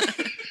know.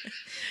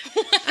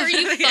 What are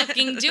you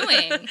fucking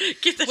doing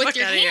Get the with fuck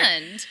your outta here.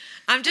 hand?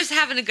 I'm just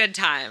having a good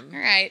time. All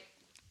right.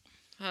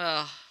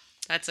 Oh,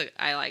 I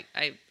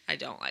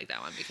don't like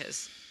that one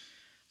because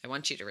I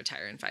want you to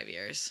retire in 5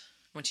 years.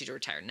 I want you to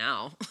retire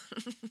now.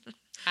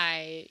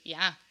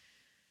 Yeah.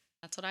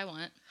 That's what I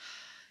want.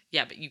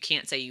 Yeah, but you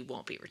can't say you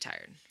won't be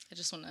retired. I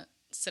just want to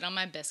sit on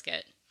my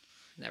biscuit.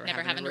 Never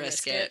Never having to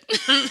risk it.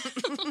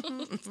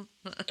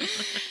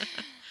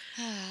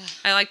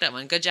 I like that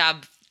one. Good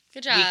job.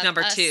 Good job. Week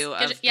number us. 2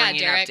 of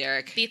bringing up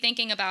Derek. Be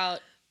thinking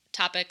about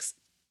topics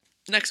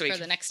Next week. for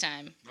the next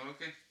time.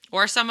 Okay.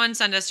 Or someone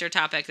send us your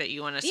topic that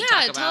you want us to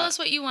talk about. Tell us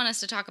what you want us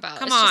to talk about.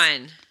 Come It's just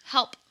on.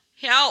 help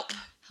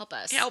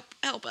us.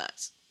 Help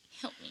us.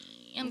 Help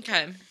me.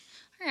 Okay.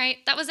 All right.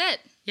 That was it.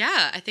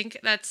 Yeah, I think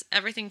that's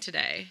everything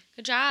today.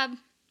 Good job.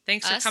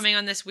 Thanks Us. for coming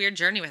on this weird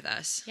journey with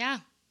us. Yeah.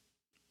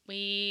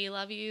 We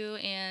love you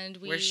and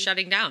We're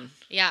shutting down.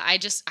 Yeah, I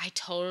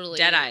totally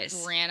Dead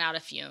eyes. ran out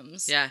of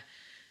fumes. Yeah.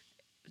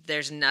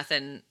 There's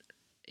nothing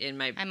in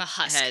my I'm a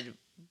husk. head.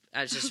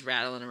 I was just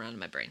rattling around in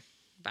my brain.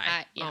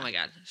 Bye. Yeah. Oh my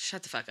God.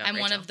 Shut the fuck up, I'm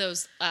one Rachel. of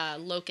those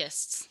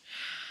locusts.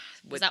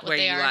 Is that what where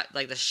they you are? got,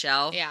 like the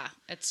shell? Yeah,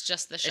 it's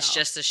just the shell. It's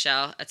just the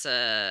shell. It's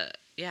a,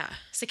 yeah.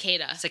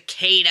 cicada.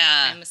 Cicada.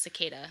 I'm a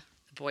cicada.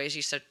 The boys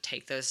used to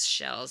take those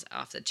shells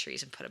off the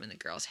trees and put them in the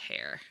girls'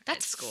 hair at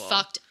That's school.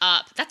 fucked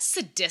up. That's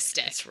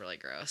sadistic. It's really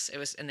gross. It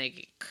was, and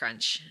they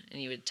crunch,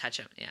 and you would touch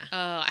them. Yeah.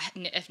 Oh,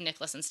 if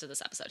Nick listens to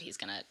this episode, he's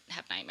gonna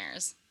have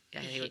nightmares. Yeah,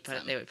 He they would hates put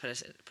them. they would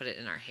put it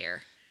in our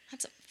hair,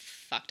 That's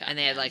fucked up. and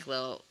they had man.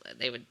 like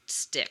they would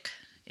stick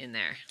in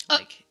there. Oh.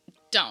 Like,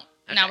 Don't.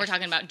 Now Okay. we're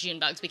talking about June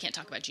bugs. We can't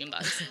talk about June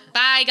bugs.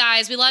 Bye,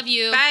 guys. We love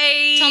you.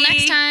 bye. Till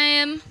next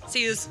time.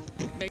 See you.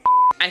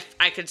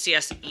 I could see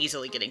us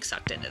easily getting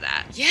sucked into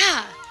that.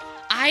 Yeah,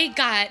 I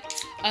got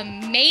a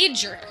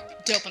major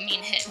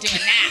dopamine hit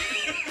doing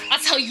that. I'll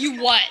tell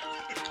you what.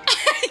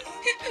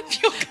 I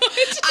feel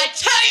good. I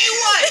tell you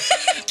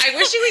what. I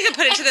wish we could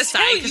put it to the I side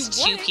tell because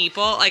you two what.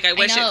 people. Like I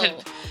wish know.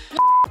 it could.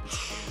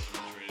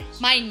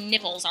 My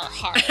nipples are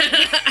hard.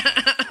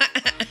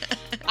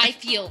 I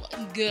feel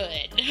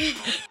good.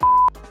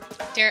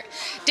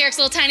 Derek's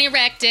little tiny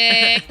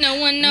erectic. No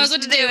one knows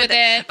what to do with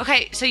it.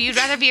 Okay, so you'd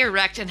rather be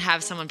erect and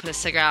have someone put a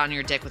cigarette on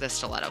your dick with a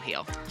stiletto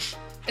heel.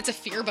 It's a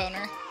fear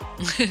boner.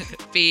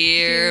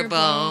 Fear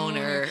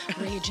boner.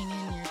 Raging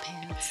in your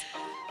pants.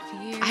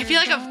 I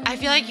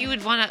feel like you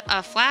would want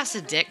a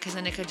flaccid dick because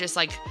then it could just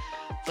like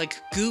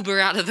goober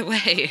out of the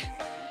way.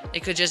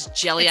 It could just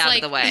jelly It's out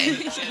like- of the way.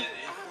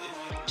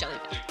 Jelly.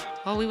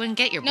 Well, we wouldn't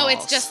get your balls. No,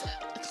 it's just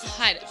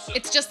God,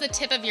 it's just the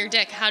tip of your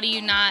dick. How do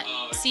you not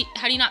see?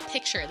 How do you not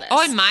picture this?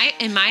 Oh, in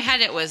my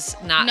head it was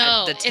not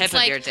no, the tip it's of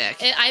like, your dick.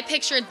 I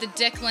pictured the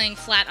dick laying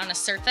flat on a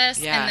surface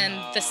Yeah. and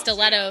then the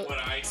stiletto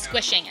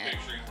squishing it.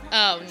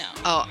 Oh no.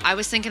 Oh, I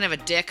was thinking of a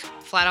dick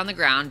flat on the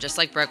ground, just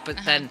like Brooke, but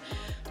then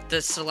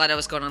the stiletto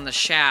was going on the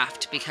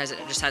shaft because it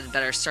just had a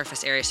better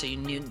surface area, so you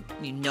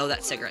know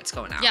that cigarette's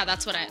going out. Yeah,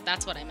 that's what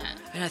I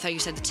meant. And I thought you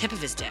said the tip of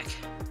his dick.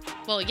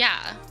 Well,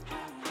 yeah.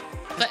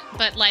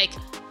 But like,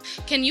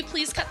 can you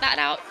please cut that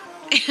out?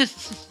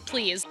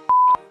 Please.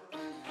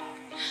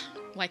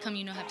 Why come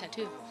you no have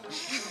tattoo?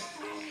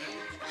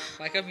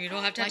 Why come you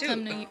don't have Why tattoo?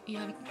 come no,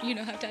 you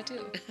no have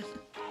tattoo?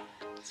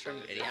 It's from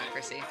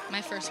Idiocracy.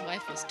 My first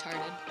wife was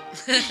tarded.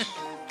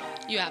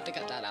 You have to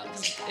cut that out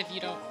 'cause if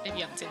you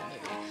haven't seen the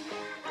movie.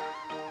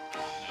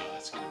 No,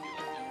 that's gonna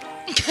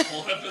be like the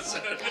whole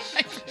episode.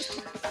 My first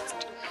was.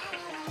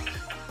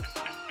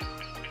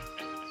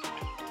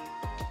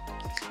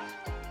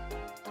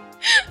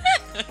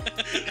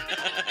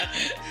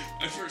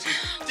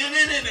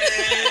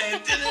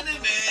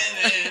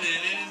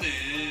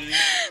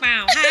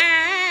 Wow.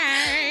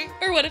 Hey.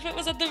 Or what if it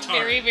was at the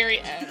very, very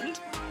end?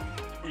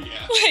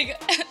 Yeah.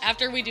 Like,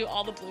 after we do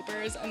all the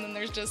bloopers, and then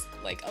there's just,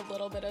 like, a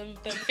little bit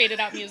of the faded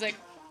out music,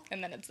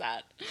 and then it's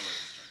that.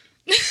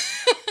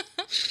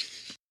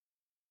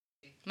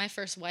 My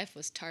first wife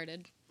was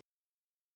tarded.